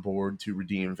Luke on board to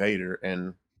redeem Vader,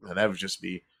 and that would just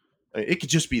be. It could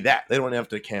just be that they don't have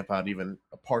to camp out even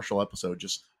a partial episode,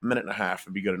 just a minute and a half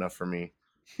would be good enough for me.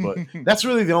 But that's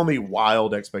really the only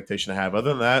wild expectation I have. Other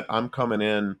than that, I'm coming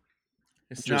in.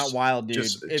 It's not Just, wild, dude.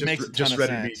 just, It makes a ton just of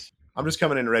ready to be. sense. I'm just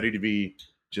coming in ready to be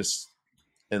just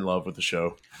in love with the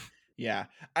show. Yeah.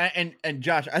 And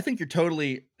Josh, I think you're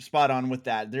totally spot on with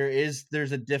that.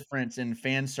 There's a difference in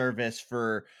fan service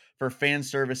for fan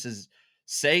service's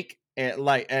sake.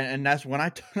 And that's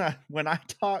when when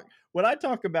I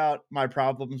talk about my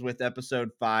problems with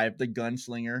episode 5, the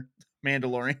gunslinger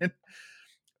Mandalorian.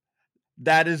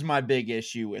 That is my big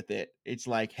issue with it. It's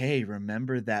like, hey,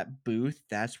 remember that booth?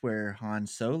 That's where Han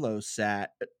Solo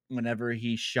sat whenever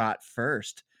he shot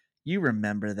first. You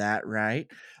remember that, right?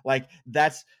 Like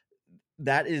that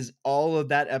is all of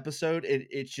that episode.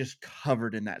 It's just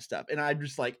covered in that stuff. And I'm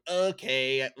just like,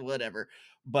 okay, whatever.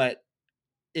 But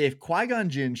if Qui-Gon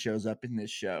Jinn shows up in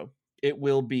this show, it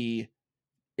will be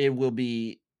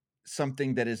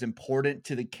something that is important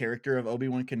to the character of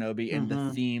Obi-Wan Kenobi and the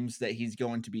Mm-hmm. themes that he's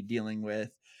going to be dealing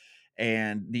with.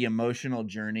 and the emotional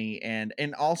journey, and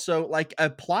also like a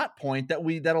plot point that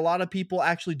a lot of people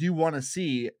actually do want to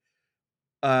see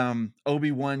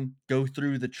Obi-Wan go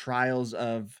through the trials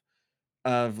of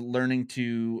learning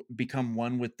to become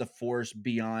one with the Force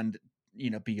beyond,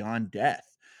 beyond death.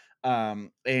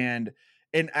 And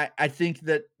I think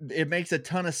that it makes a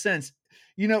ton of sense.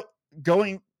 You know,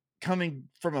 going coming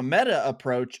from a meta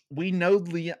approach, we know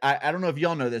Liam. I don't know if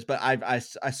y'all know this, but I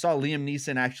saw Liam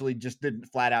Neeson actually just didn't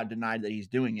flat out deny that he's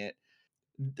doing it.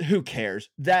 Who cares?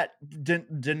 That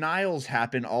denials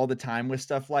happen all the time with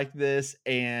stuff like this,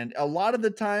 and a lot of the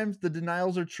times the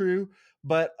denials are true.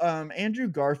 But Andrew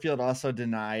Garfield also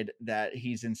denied that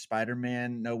he's in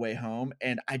Spider-Man No Way Home,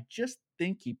 and I just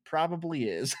think he probably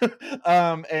is.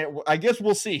 And I guess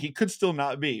we'll see. He could still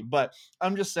not be, but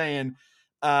I'm just saying,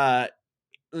 uh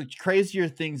crazier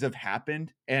things have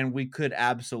happened, and we could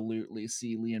absolutely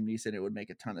see Liam Neeson. It would make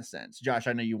a ton of sense. Josh,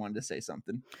 I know you wanted to say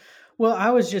something. Well,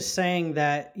 I was just saying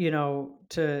that,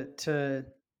 to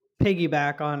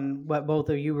piggyback on what both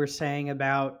of you were saying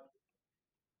about,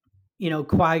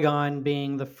 Qui-Gon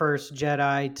being the first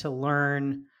Jedi to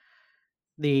learn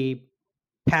the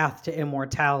path to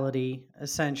immortality,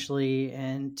 essentially,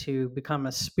 and to become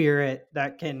a spirit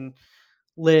that can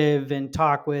live and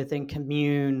talk with and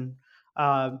commune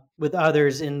with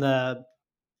others in the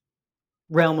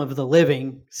realm of the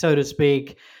living, so to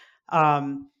speak,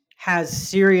 has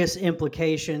serious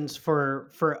implications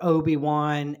for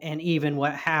Obi-Wan and even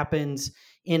what happens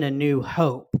in A New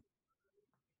Hope,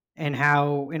 and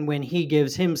how and when he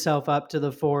gives himself up to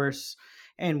the Force,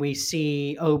 and we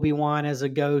see Obi-Wan as a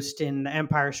ghost in The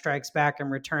Empire Strikes Back and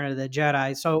Return of the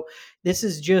Jedi. So this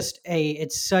is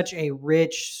it's such a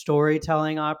rich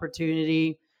storytelling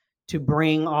opportunity to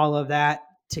bring all of that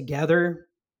together,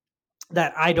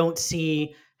 that I don't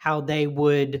see how they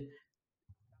would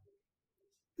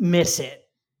miss it.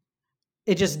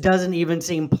 It just doesn't even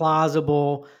seem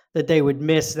plausible that they would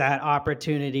miss that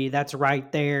opportunity that's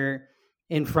right there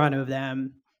in front of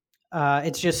them.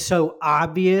 It's just so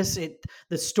obvious.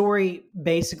 The story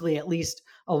basically, at least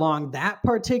along that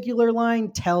particular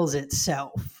line, tells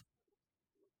itself,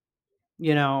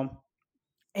 you know,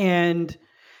 and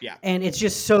Yeah. and it's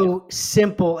just so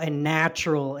simple and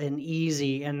natural and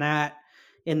easy in that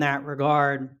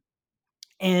regard.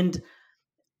 And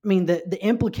I mean, the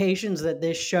implications that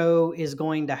this show is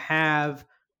going to have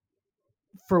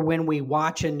for when we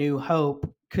watch A New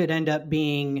Hope could end up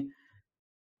being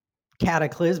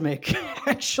cataclysmic.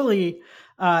 Actually,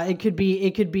 it could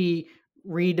be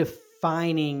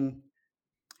redefining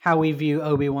how we view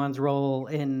Obi-Wan's role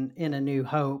in A New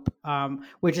Hope,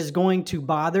 which is going to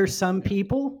bother some Yeah.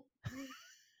 people.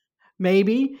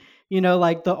 Maybe,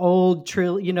 like the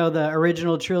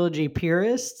original trilogy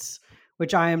purists,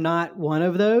 which I am not one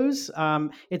of those.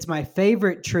 It's my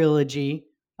favorite trilogy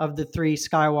of the three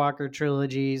Skywalker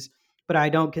trilogies, but I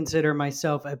don't consider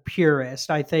myself a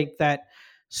purist. I think that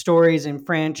stories and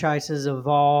franchises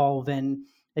evolve, and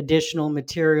additional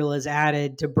material is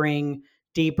added to bring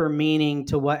deeper meaning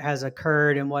to what has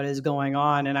occurred and what is going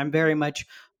on, and I'm very much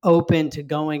open to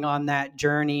going on that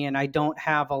journey, and I don't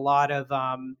have a lot of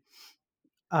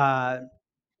uh,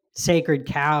 sacred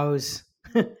cows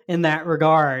in that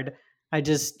regard. I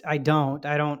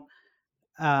don't.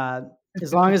 Uh,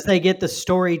 as long as they get the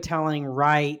storytelling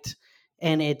right,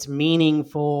 and it's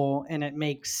meaningful and it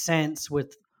makes sense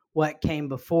with what came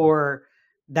before,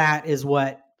 that is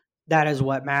what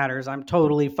matters. I'm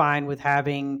totally fine with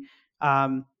having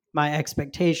my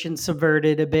expectations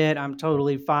subverted a bit. I'm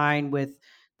totally fine with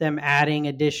them adding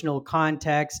additional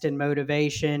context and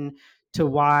motivation to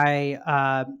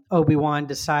why Obi-Wan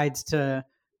decides to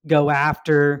go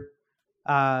after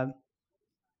uh,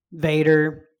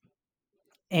 Vader.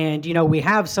 And, we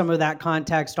have some of that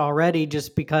context already,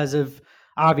 just because of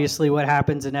obviously what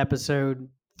happens in episode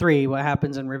 3, what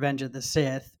happens in Revenge of the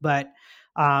Sith. But,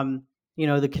 the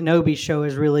Kenobi show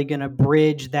is really going to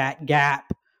bridge that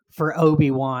gap for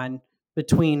Obi-Wan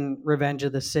between Revenge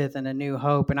of the Sith and A New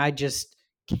Hope. And I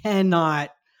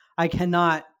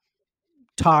cannot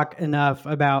talk enough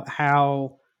about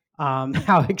how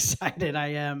how excited I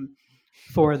am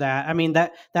for that. I mean,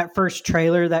 that first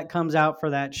trailer that comes out for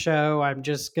that show, I'm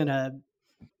just gonna,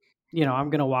 I'm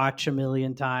gonna watch a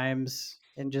million times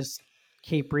and just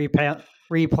keep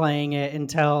replaying it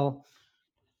until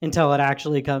it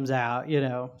actually comes out.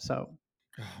 So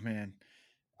Oh man.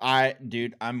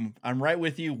 I'm right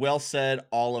with you. Well said.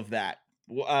 All of that.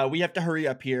 We have to hurry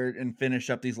up here and finish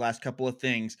up these last couple of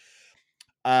things.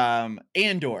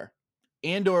 Andor.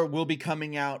 Andor will be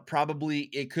coming out probably.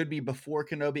 It could be before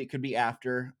Kenobi. It could be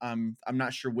after. I'm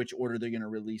not sure which order they're going to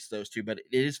release those two, but it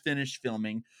is finished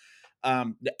filming.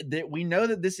 We know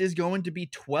that this is going to be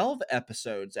 12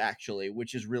 episodes actually,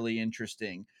 which is really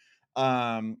interesting.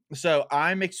 So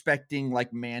I'm expecting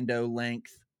like Mando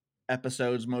length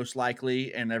episodes most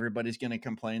likely, and everybody's going to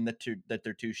complain that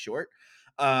they're too short.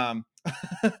 Um,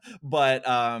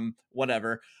 but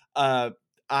whatever. Uh,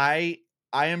 I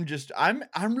I am just I'm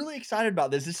really excited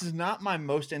about this. This is not my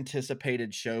most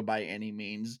anticipated show by any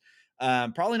means.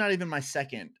 Probably not even my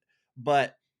second,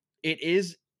 but it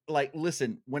is like,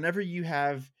 listen, whenever you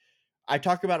have, I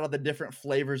talk about all the different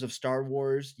flavors of Star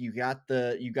Wars. You got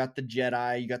the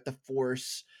Jedi, you got the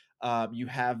Force, you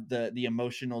have the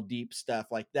emotional deep stuff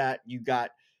like that. You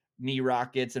got knee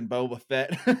rockets and Boba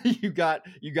Fett. you got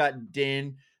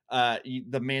Din,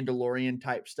 the Mandalorian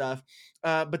type stuff.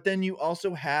 But then you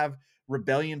also have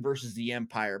Rebellion versus the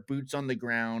Empire, boots on the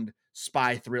ground,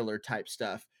 spy thriller type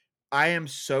stuff. I am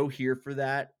so here for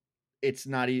that. It's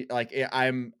not like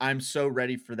I'm so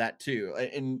ready for that too.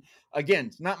 And again,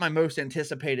 it's not my most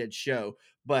anticipated show,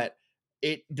 but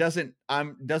it doesn't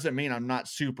mean I'm not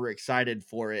super excited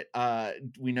for it.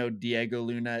 We know Diego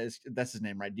Luna that's his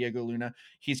name, right? Diego Luna.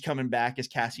 He's coming back as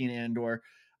Cassian Andor.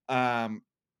 Um,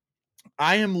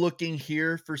 I am looking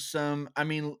here for some. I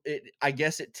mean, I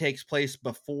guess it takes place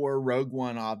before Rogue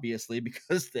One, obviously,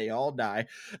 because they all die.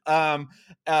 Um,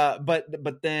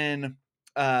 but then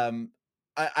um,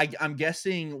 I'm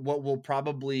guessing what we'll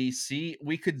probably see.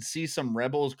 We could see some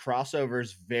Rebels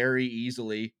crossovers very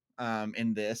easily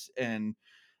in this, and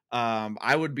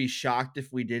I would be shocked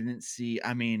if we didn't see.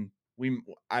 I mean,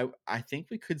 I think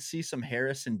we could see some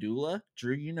Harrison Dula.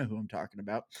 Drew, you know who I'm talking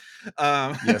about.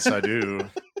 Yes, I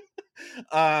do.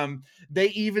 They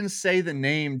even say the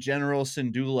name General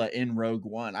Syndulla in Rogue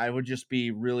One. I would just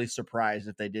be really surprised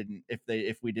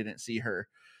if we didn't see her.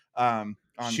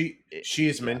 On it, She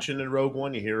is yeah. mentioned in Rogue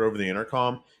One. You hear her over the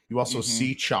intercom. You also Mm-hmm.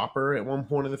 see Chopper at one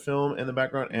point in the film in the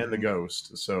background, and the Mm-hmm.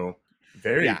 Ghost. So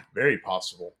Yeah, very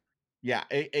possible. yeah.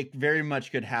 It very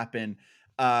much could happen.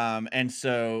 And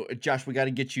so Josh, we got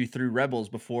to get you through Rebels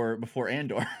before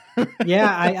Andor.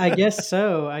 Yeah, I guess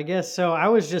so. I guess so. I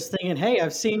was just thinking, hey,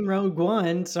 I've seen Rogue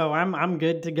One, so I'm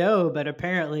good to go. But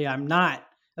apparently, I'm not.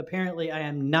 Apparently, I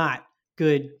am not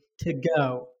good to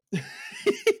go.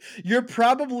 You're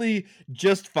probably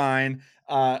just fine.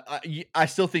 I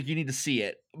still think you need to see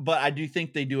it, but I do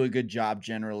think they do a good job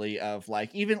generally of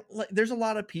like, even like, there's a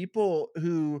lot of people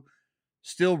who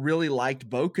still really liked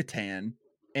Bo-Katan.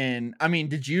 And I mean,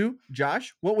 did you,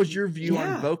 Josh? What was your view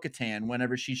on Yeah, Bo-Katan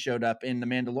whenever she showed up in The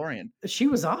Mandalorian? she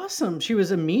was awesome. She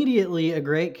was immediately a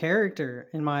great character,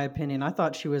 in my opinion. I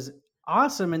thought she was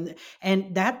awesome,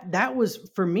 and that was,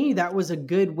 for me, that was a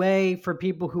good way for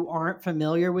people who aren't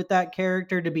familiar with that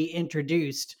character to be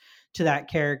introduced to that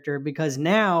character. Because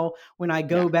now, when I Yeah,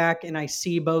 go back and I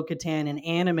see Bo-Katan in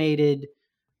animated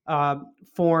uh,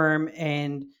 form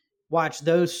and watch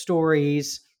those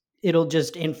stories, it'll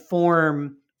just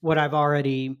inform what I've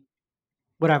already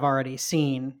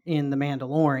seen in The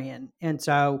Mandalorian. And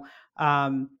so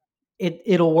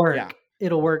it'll yeah, work.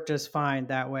 It'll work just fine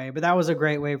that way. But that was a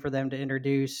great way for them to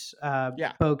introduce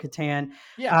yeah, Bo Katan.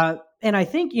 yeah. And I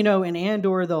think, in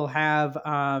Andor, they'll have,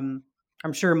 I'm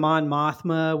sure Mon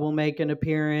Mothma will make an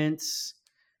appearance.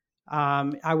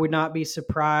 I would not be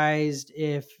surprised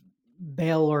if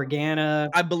Bail Organa.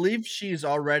 I believe she's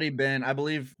already been. I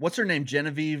believe what's her name,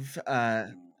 Genevieve.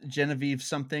 Genevieve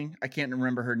something. I can't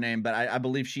remember her name, but I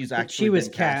believe she's She actually was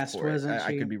been cast cast, for it. wasn't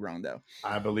I she? could be wrong though.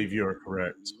 I believe you are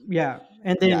correct. Yeah.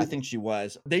 And Yeah, I then, think she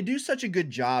was. They do such a good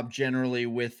job generally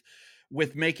with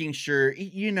making sure,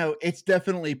 it's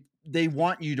definitely, they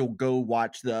want you to go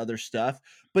watch the other stuff,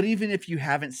 but even if you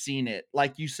haven't seen it,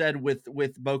 like you said with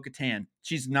Bo-Katan,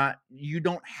 she's not, you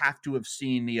don't have to have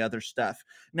seen the other stuff.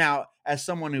 Now, as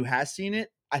someone who has seen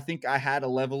it, I think I had a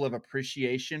level of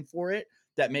appreciation for it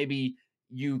that maybe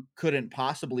you couldn't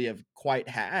possibly have quite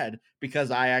had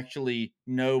because I actually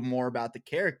know more about the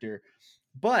character.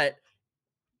 But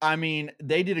I mean,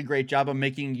 they did a great job of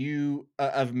making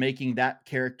that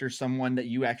character someone that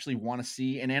you actually want to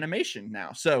see in animation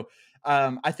now. So,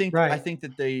 I right. think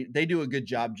that they do a good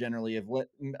job generally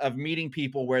of meeting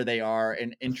people where they are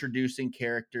and introducing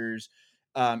characters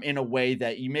in a way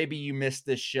that you missed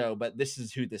this show, but this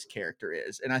is who this character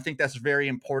is, and I think that's very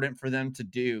important for them to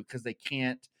do because they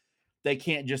can't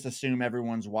just assume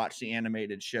everyone's watched the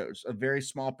animated shows. A very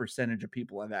small percentage of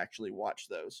people have actually watched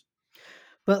those.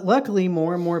 But luckily,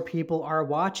 more and more people are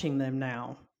watching them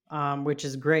now, which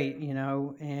is great,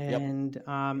 Yep. and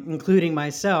including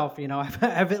myself.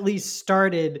 I've at least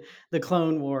started the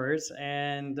Clone Wars,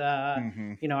 and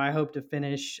Hmm. I hope to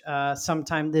finish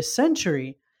sometime this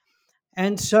century.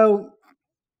 And so,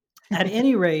 at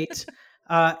any rate,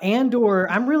 Andor,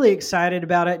 I'm really excited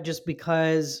about it just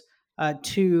because,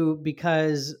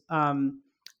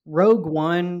 Rogue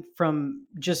One, from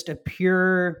just a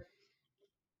pure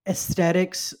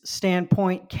aesthetics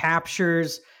standpoint,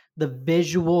 captures the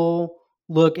visual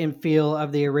look and feel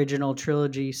of the original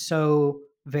trilogy so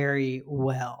very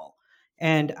well.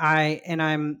 And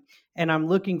I'm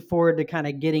looking forward to kind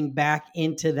of getting back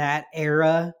into that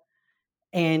era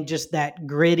and just that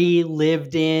gritty,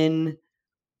 lived in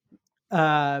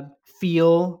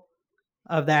feel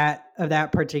of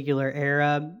that particular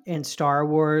era in Star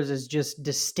Wars is just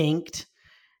distinct,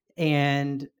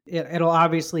 and it'll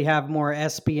obviously have more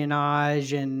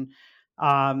espionage and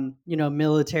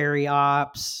military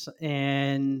ops,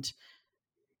 and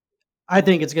I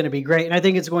think it's going to be great, and I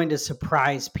think it's going to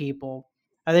surprise people.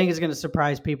 I think it's going to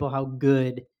surprise people how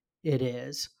good it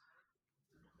is.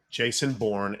 Jason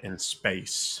Bourne in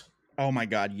space. Oh my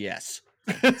God, yes.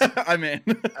 I'm in.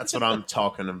 That's what I'm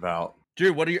talking about.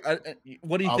 Drew, what do you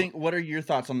I'll, think? What are your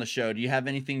thoughts on the show? Do you have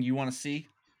anything you want to see?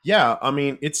 Yeah, I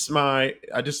mean,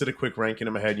 I just did a quick ranking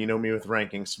in my head. You know me with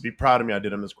rankings. So be proud of me. I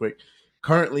did them this quick.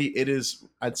 Currently, it is,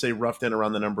 I'd say, roughed in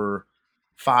around the number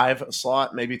 5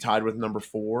 slot, maybe tied with number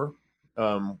 4,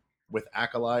 with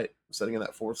Acolyte sitting in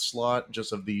that 4th slot,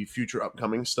 just of the future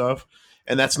upcoming stuff.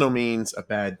 And that's no means a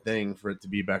bad thing for it to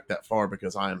be back that far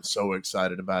because I am so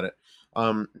excited about it.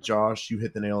 Josh, you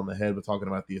hit the nail on the head with talking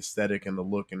about the aesthetic and the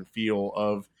look and feel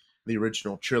of the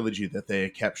original trilogy that they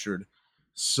captured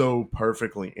so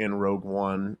perfectly in Rogue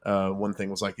One. One thing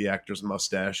was like the actors'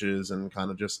 mustaches and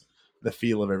kind of just the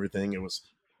feel of everything. It was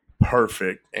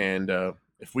perfect. And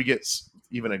if we get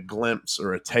even a glimpse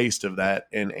or a taste of that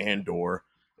in Andor,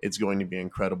 it's going to be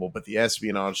incredible. But the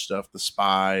espionage stuff, the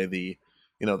spy, the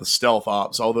stealth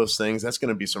ops, all those things, that's going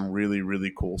to be some really,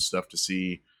 really cool stuff to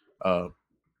see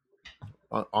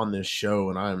on this show.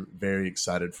 And I'm very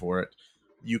excited for it.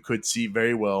 You could see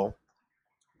very well,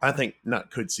 I think, not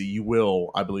could see, you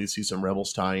will, I believe, see some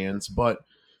Rebels tie-ins. But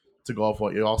to go off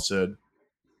what you all said,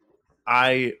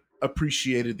 I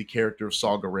appreciated the character of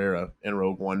Saw Gerrera in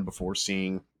Rogue One before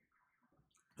seeing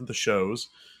the shows.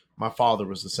 My father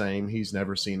was the same. He's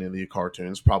never seen any of the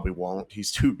cartoons, probably won't.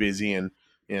 He's too busy, and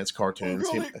it's cartoons.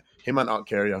 He might not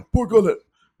care. Yeah, poor Gullet.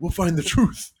 We'll find the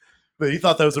truth. But he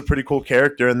thought that was a pretty cool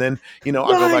character. And then, I go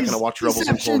back and I watch Rebels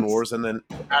and Clone Wars. And then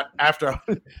after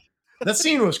that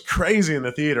scene was crazy in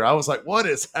the theater. I was like, what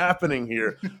is happening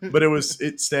here? But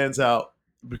it stands out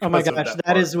because Oh my of gosh, that that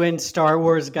part. is when Star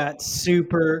Wars got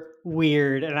super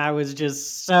weird, and I was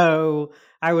so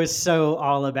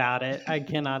all about it. I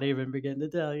cannot even begin to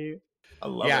tell you. I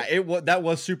love Yeah, it. that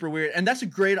was super weird, and that's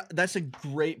a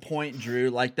great point, Drew.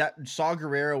 Like that, Saw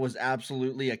Gerrera was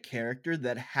absolutely a character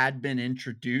that had been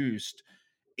introduced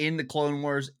in the Clone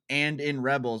Wars and in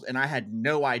Rebels, and I had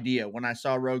no idea when I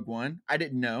saw Rogue One. I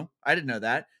didn't know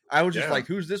that. I was just Yeah. like,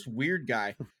 "Who's this weird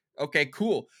guy?" Okay,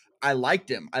 cool. I liked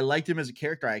him. I liked him as a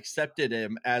character. I accepted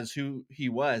him as who he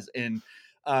was, and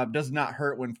does not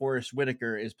hurt when Forrest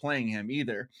Whitaker is playing him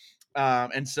either.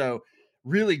 And so,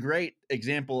 really great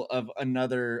example of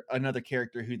another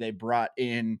character who they brought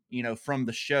in, from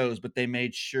the shows, but they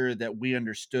made sure that we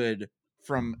understood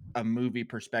from a movie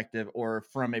perspective or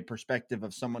from a perspective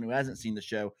of someone who hasn't seen the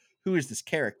show, who is this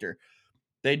character.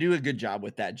 They do a good job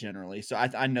with that generally, so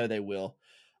I know they will.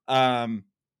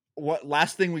 What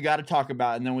last thing we got to talk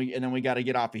about, and then we got to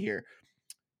get off of here.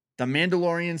 The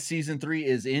Mandalorian season 3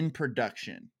 is in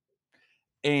production,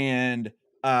 and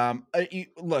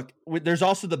look, there's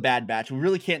also the Bad Batch. We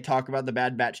really can't talk about the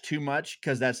Bad Batch too much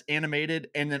because that's animated,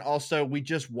 and then also we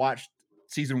just watched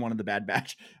season 1 of the Bad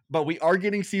Batch, but we are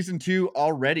getting season 2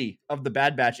 already of the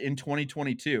Bad Batch in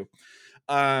 2022.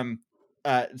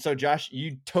 So Josh,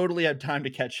 you totally have time to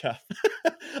catch up.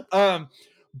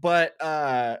 But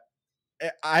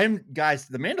I'm guys,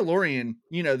 the Mandalorian,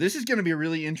 this is going to be a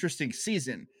really interesting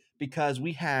season because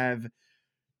we have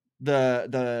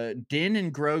the Din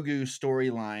and Grogu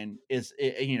storyline is,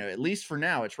 at least for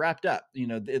now, it's wrapped up.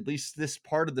 At least this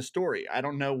part of the story. I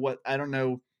don't know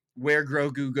where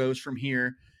Grogu goes from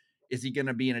here. Is he going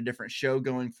to be in a different show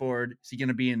going forward? Is he going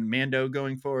to be in Mando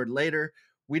going forward later?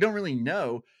 We don't really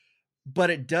know, but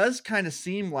it does kind of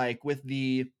seem like with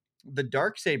the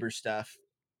Darksaber stuff,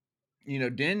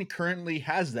 Din currently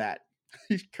has that.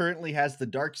 He currently has the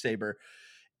Darksaber,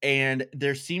 and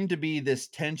there seemed to be this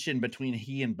tension between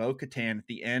he and Bo-Katan at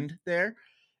the end there.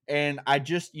 And I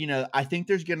just, I think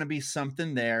there's going to be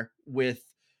something there with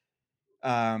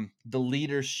the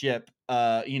leadership,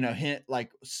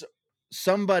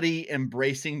 somebody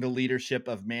embracing the leadership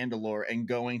of Mandalore and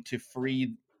going to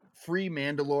free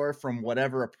Mandalore from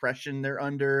whatever oppression they're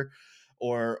under,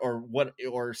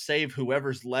 or save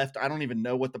whoever's left. I don't even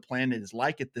know what the planet is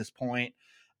like at this point.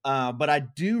 But I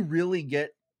do really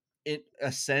get it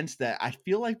a sense that I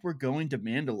feel like we're going to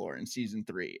Mandalore in season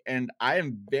 3, and I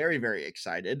am very, very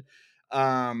excited.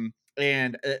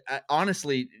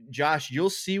 Honestly, Josh, you'll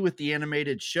see with the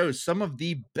animated shows, some of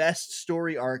the best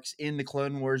story arcs in the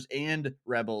Clone Wars and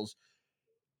Rebels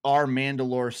are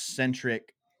Mandalore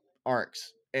centric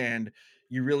arcs, and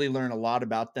you really learn a lot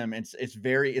about them. It's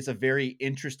a very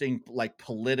interesting like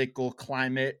political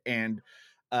climate, and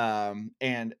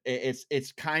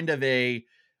it's kind of a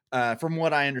from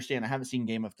what I understand, I haven't seen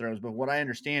Game of Thrones, but what I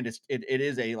understand is it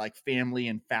is a like family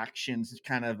and factions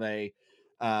kind of a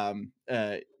um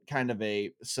uh kind of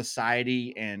a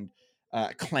society, and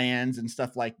clans and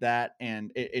stuff like that,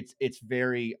 and it's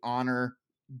very honor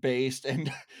based,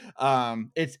 and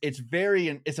it's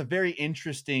a very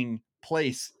interesting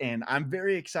place, and I'm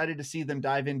very excited to see them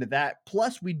dive into that.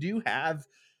 Plus, we do have,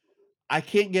 I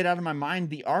can't get out of my mind,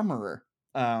 the armorer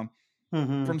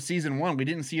Mm-hmm. from season 1. We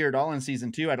didn't see her at all in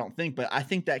season 2, I don't think, but I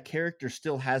think that character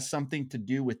still has something to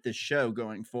do with this show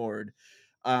going forward.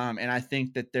 And I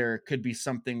think that there could be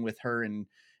something with her and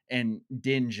Din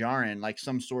Djarin, like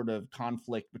some sort of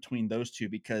conflict between those two,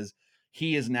 because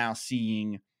he is now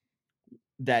seeing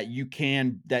that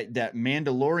that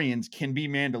Mandalorians can be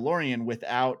Mandalorian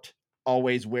without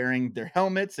always wearing their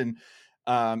helmets, and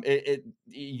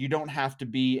you don't have to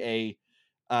be a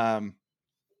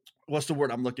what's the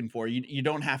word I'm looking for? You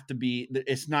don't have to be.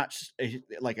 It's not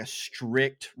like a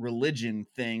strict religion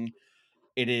thing.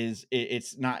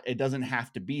 It's not. It doesn't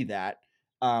have to be that.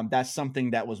 That's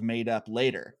something that was made up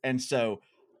later, and so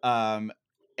um,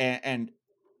 and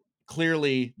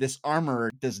clearly this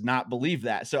armorer does not believe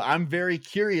that. So I'm very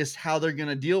curious how they're going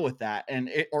to deal with that,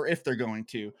 or if they're going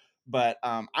to. But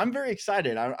I'm very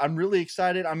excited. I'm really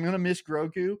excited. I'm going to miss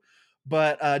Grogu.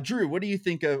 But Drew, what do you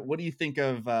think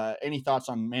of any thoughts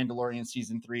on Mandalorian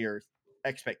season 3 or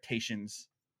expectations?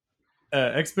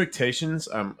 Expectations,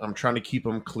 I'm trying to keep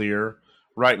them clear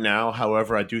right now.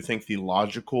 However, I do think the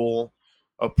logical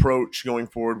approach going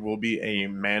forward will be a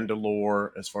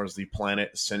Mandalore as far as the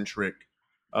planet centric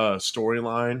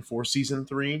storyline for season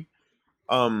 3.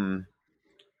 Um,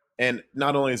 and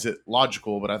not only is it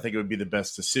logical, but I think it would be the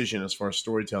best decision as far as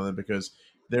storytelling, because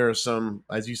there are some,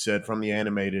 as you said, from the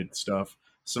animated stuff,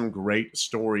 some great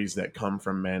stories that come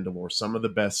from Mandalore. Some of the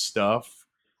best stuff,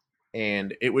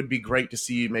 and it would be great to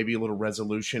see maybe a little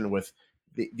resolution with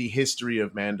the history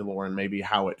of Mandalore and maybe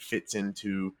how it fits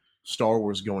into Star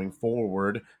Wars going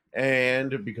forward.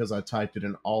 And because I typed it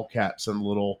in all caps in the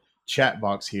little chat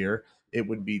box here, it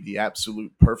would be the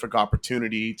absolute perfect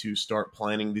opportunity to start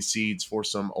planting the seeds for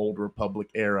some Old Republic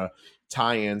era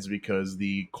tie-ins, because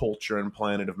the culture and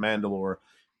planet of Mandalore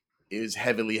is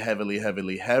heavily, heavily,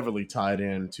 heavily, heavily tied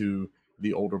into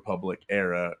the Old Republic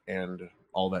era and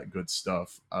all that good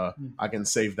stuff. I can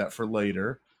save that for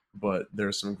later, but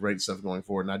there's some great stuff going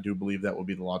forward, and I do believe that will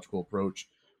be the logical approach.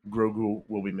 Grogu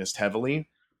will be missed heavily.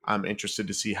 I'm interested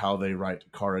to see how they write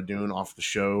Cara Dune off the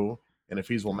show, and if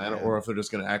he's will man, or if they're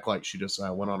just going to act like she just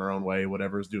went on her own way,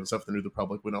 whatever, is doing stuff with the New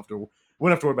Republic. We don't have to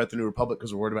worry about the New Republic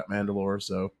because we're worried about Mandalore.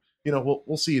 So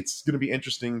we'll see. It's going to be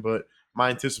interesting, but my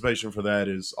anticipation for that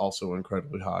is also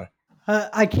incredibly high.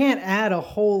 I can't add a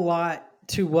whole lot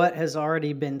to what has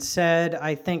already been said.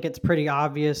 I think it's pretty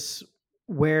obvious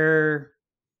where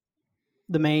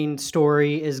the main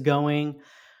story is going.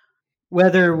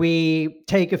 Whether we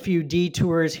take a few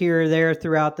detours here or there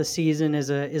throughout the season is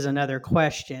another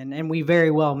question, and we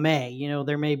very well may.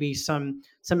 There may be some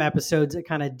episodes that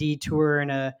kind of detour in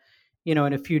a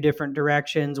few different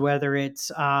directions. Whether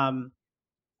it's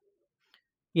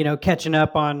catching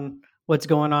up on what's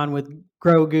going on with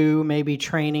Grogu, maybe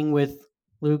training with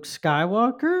Luke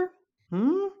Skywalker.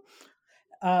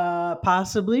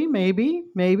 Possibly, maybe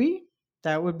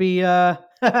that would be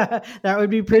that would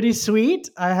be pretty sweet,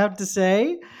 I have to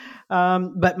say.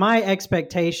 But my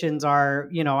expectations are,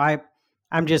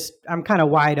 I'm kind of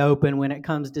wide open when it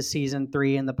comes to season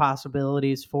 3 and the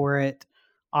possibilities for it.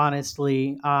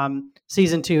 Honestly,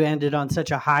 season 2 ended on such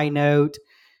a high note.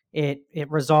 It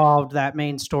resolved that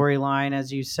main storyline,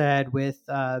 as you said, with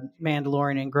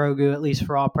Mandalorian and Grogu, at least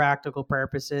for all practical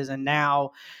purposes. And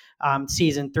now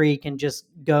season 3 can just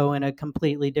go in a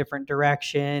completely different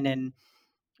direction,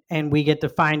 and we get to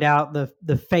find out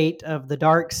the fate of the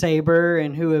dark saber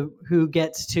and who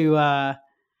gets to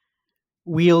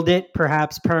wield it,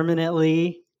 perhaps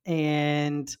permanently.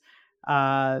 And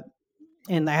as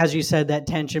you said, that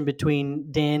tension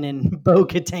between Din and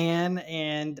Bo-Katan,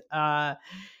 and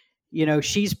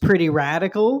she's pretty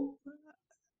radical.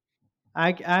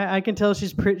 I can tell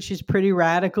she's pretty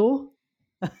radical.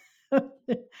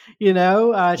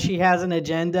 She has an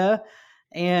agenda,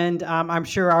 and I'm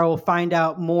sure I will find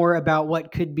out more about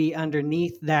what could be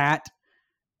underneath that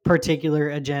particular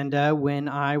agenda when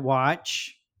I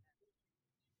watch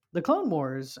the Clone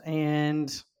Wars, and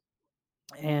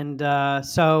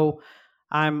so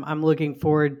I'm looking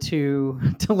forward to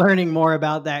to learning more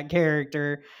about that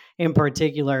character in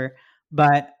particular.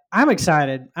 But I'm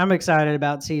excited. I'm excited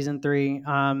about season 3.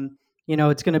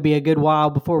 It's going to be a good while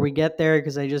before we get there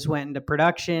because they just went into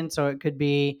production, so it could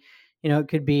be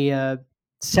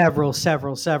several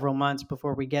months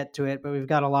before we get to it. But we've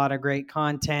got a lot of great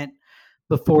content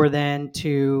before then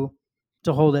to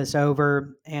hold us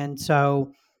over, and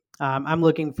so I'm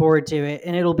looking forward to it,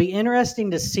 and it'll be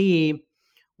interesting to see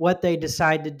what they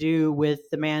decide to do with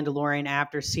The Mandalorian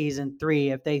after season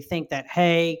 3. If they think that,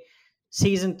 hey,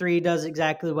 season 3 does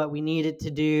exactly what we need it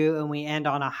to do, and we end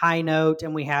on a high note,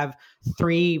 and we have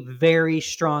 3 very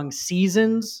strong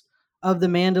seasons of The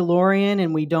Mandalorian,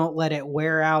 and we don't let it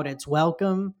wear out its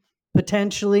welcome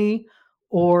potentially,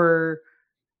 or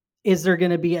is there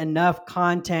going to be enough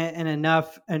content and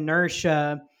enough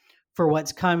inertia for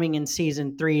what's coming in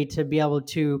season 3 to be able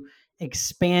to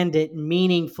expand it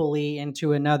meaningfully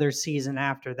into another season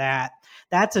after that?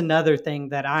 That's another thing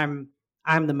that I'm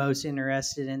the most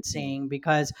interested in seeing,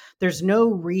 because there's no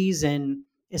reason,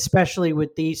 especially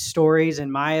with these stories,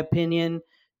 in my opinion,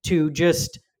 to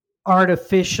just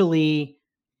artificially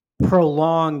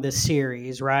prolong the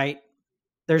series, right?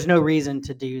 There's no reason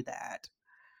to do that.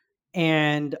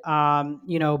 And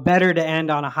better to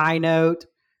end on a high note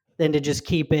than to just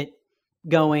keep it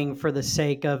going for the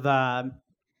sake of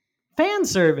fan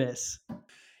service.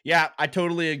 Yeah, I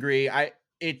totally agree.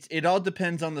 It all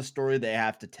depends on the story they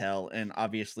have to tell, and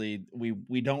obviously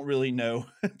we don't really know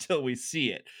until we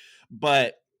see it.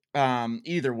 But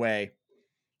either way,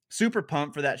 super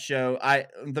pumped for that show.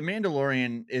 The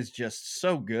Mandalorian is just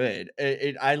so good.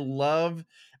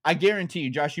 I guarantee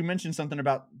you, Josh. You mentioned something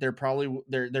about there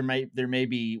may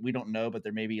be, we don't know, but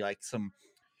there may be like some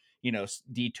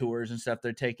detours and stuff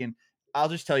they're taking. I'll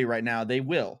just tell you right now, they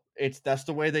will. That's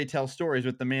the way they tell stories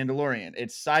with the Mandalorian.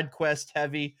 It's side quest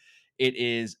heavy. It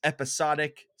is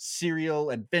episodic, serial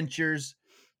adventures.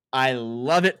 I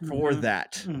love it for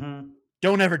that. Mm-hmm.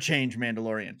 Don't ever change,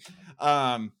 Mandalorian.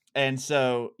 And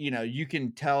so, you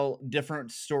can tell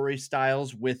different story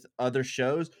styles with other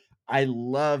shows. I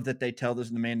love that they tell this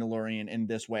in The Mandalorian in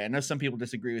this way. I know some people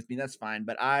disagree with me. That's fine,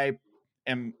 but I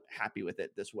am happy with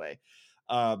it this way.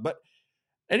 But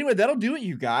anyway, that'll do it,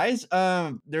 you guys.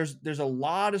 There's a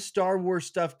lot of Star Wars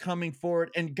stuff coming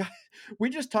forward, and we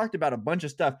just talked about a bunch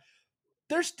of stuff.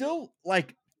 There's still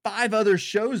like 5 other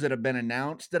shows that have been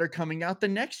announced that are coming out the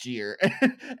next year,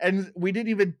 and we didn't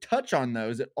even touch on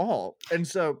those at all. And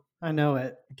so, I know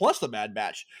it. plus the Bad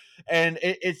Batch, and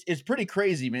it's pretty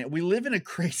crazy, man. We live in a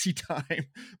crazy time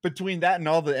between that and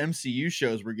all the MCU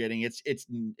shows we're getting.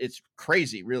 It's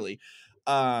crazy, really.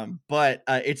 But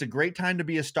it's a great time to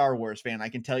be a Star Wars fan. I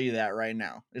can tell you that right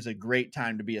now. It's a great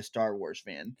time to be a Star Wars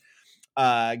fan.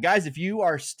 Guys, if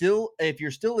you're still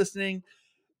listening,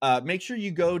 make sure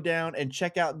you go down and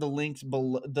check out the links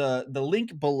below, the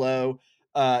link below,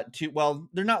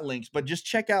 they're not links, but just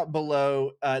check out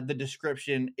below the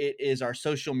description. It is our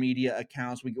social media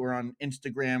accounts. We're on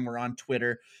Instagram, we're on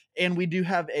Twitter, and we do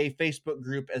have a Facebook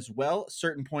group as well,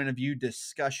 Certain Point of View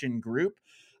discussion group.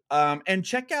 And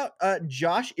check out,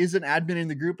 Josh is an admin in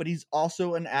the group, but he's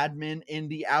also an admin in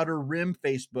the Outer Rim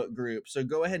Facebook group. So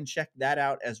go ahead and check that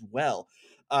out as well.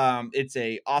 It's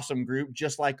a awesome group,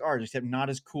 just like ours, except not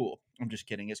as cool. I'm just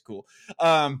kidding. It's cool.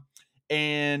 And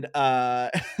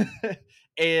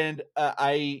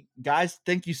I guys,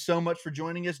 thank you so much for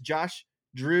joining us. Josh,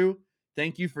 Drew,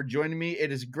 thank you for joining me.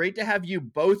 It is great to have you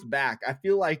both back. I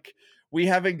feel like we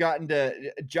haven't gotten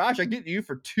to Josh. I get you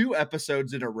for 2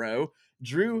 episodes in a row.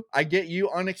 Drew, I get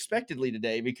you unexpectedly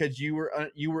today because you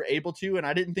were able to, and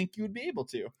I didn't think you would be able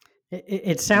to.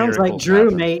 It sounds like Miracles Drew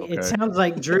happen, may. okay? It sounds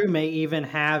like Drew may even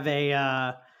have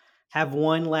have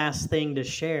one last thing to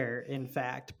share. In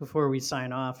fact, before we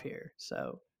sign off here,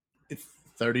 so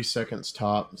 30 seconds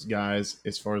tops, guys,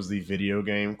 as far as the video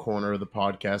game corner of the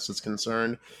podcast is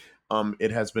concerned.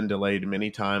 It has been delayed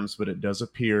many times, but it does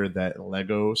appear that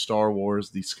Lego Star Wars,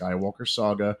 the Skywalker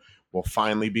Saga, will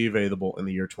finally be available in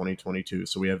the year 2022.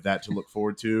 So we have that to look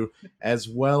forward to, as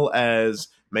well as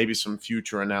maybe some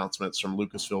future announcements from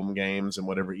Lucasfilm Games and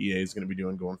whatever EA is going to be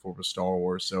doing going forward with Star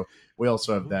Wars. So we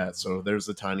also have that. So there's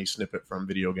a tiny snippet from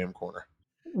Video Game Corner.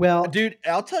 well, Dude,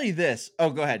 I'll tell you this. Oh,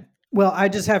 go ahead. Well, I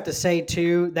just have to say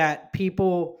too that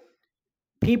people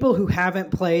who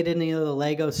haven't played any of the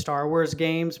Lego Star Wars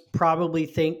games probably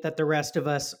think that the rest of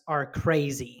us are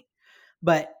crazy.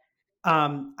 But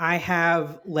I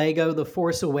have Lego The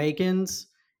Force Awakens,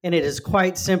 and it is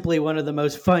quite simply one of the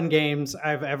most fun games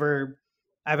I've ever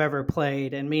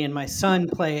played. And me and my son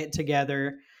play it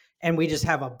together, and we just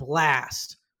have a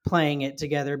blast playing it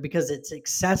together because it's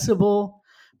accessible,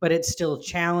 but it's still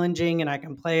challenging. And I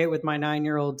can play it with my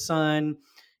 9-year-old son,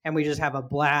 and we just have a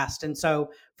blast. And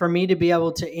so for me to be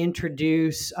able to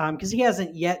introduce, because he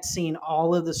hasn't yet seen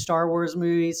all of the Star Wars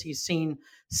movies, he's seen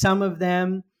some of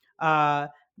them.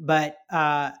 But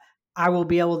I will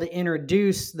be able to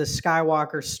introduce the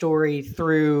Skywalker story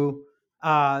through,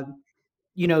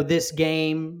 this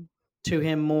game to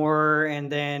him more,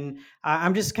 and then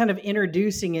I'm just kind of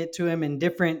introducing it to him in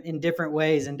different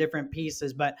ways and different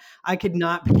pieces. But I could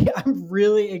not be. I'm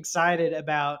really excited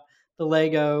about the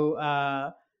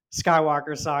Lego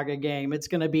Skywalker Saga game. It's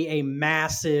going to be a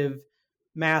massive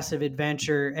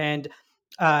adventure. And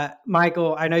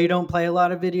Michael, I know you don't play a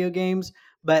lot of video games,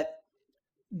 but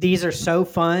these are so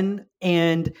fun,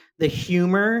 and the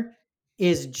humor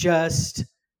is just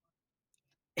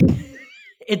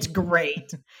it's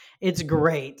great. It's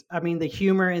great. I mean, the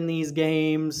humor in these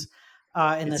games,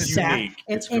 and It's the just sat unique.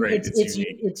 and, It's and great. It's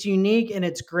unique. it's unique, and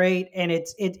it's great, and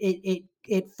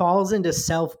it falls into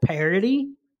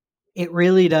self-parody. It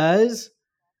really does,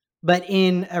 but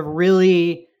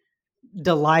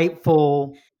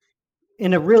delightful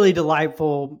in a really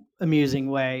delightful, amusing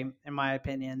way, in my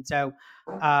opinion. So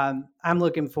I'm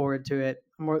looking forward to it.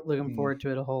 I'm looking forward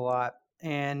to it a whole lot.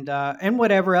 And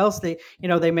whatever else they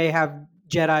may have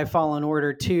Jedi Fallen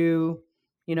Order 2,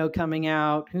 coming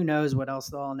out. Who knows what else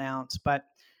they'll announce? But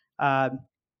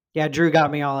yeah, Drew got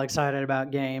me all excited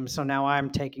about games, so now I'm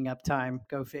taking up time.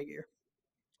 Go figure.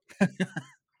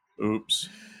 Oops.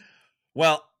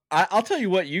 Well, I'll tell you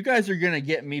what, you guys are gonna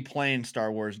get me playing Star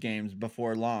Wars games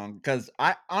before long, because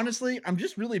I'm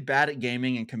just really bad at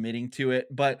gaming and committing to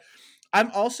it. But I'm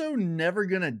also never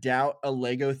gonna doubt a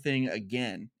Lego thing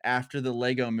again after the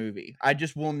Lego movie. I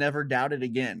just will never doubt it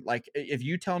again. Like, if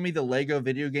you tell me the Lego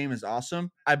video game is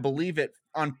awesome, I believe it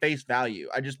on face value.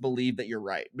 I just believe that you're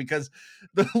right, because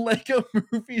the Lego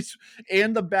movies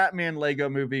and the Batman Lego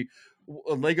movie,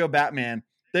 Lego Batman,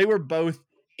 they were both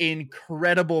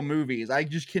incredible movies. I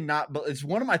just cannot, but it's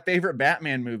one of my favorite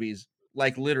Batman movies.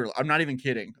 Like, literally, I'm not even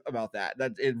kidding about that.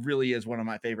 That it really is one of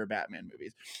my favorite Batman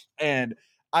movies. And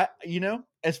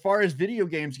as far as video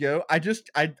games go, I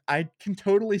can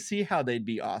totally see how they'd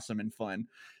be awesome and fun.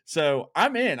 So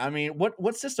I'm in. I mean,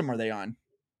 what system are they on?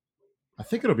 I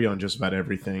think it'll be on just about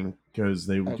everything because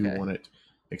they do Okay. want it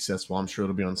accessible. I'm sure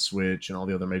it'll be on Switch and all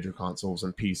the other major consoles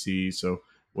and PC. So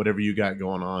whatever you got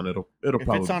going on, it'll If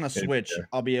probably it's on a it'll be Switch, there.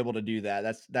 I'll be able to do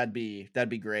that. That'd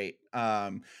be great.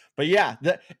 But yeah,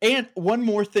 and one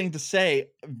more thing to say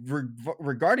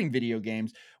regarding video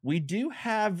games, we do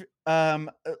have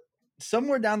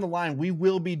somewhere down the line we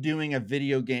will be doing a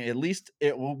video game. At least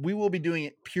we will be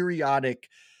doing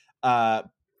uh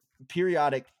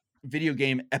periodic video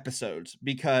game episodes,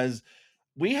 because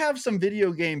we have some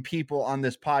video game people on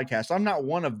this podcast. I'm not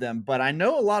one of them, but I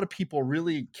know a lot of people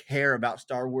really care about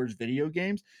Star Wars video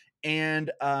games,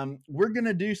 and we're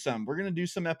gonna do some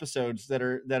episodes that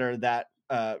are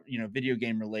video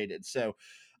game related. So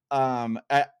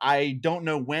I don't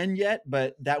know when yet,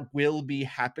 but that will be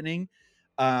happening.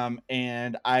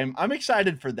 And I'm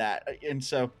excited for that, and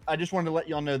so I just wanted to let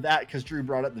y'all know that, because Drew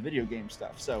brought up the video game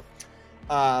stuff. So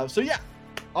yeah,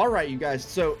 all right, you guys.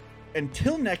 So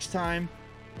until next time,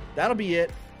 that'll be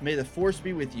it. May the force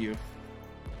be with you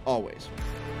always.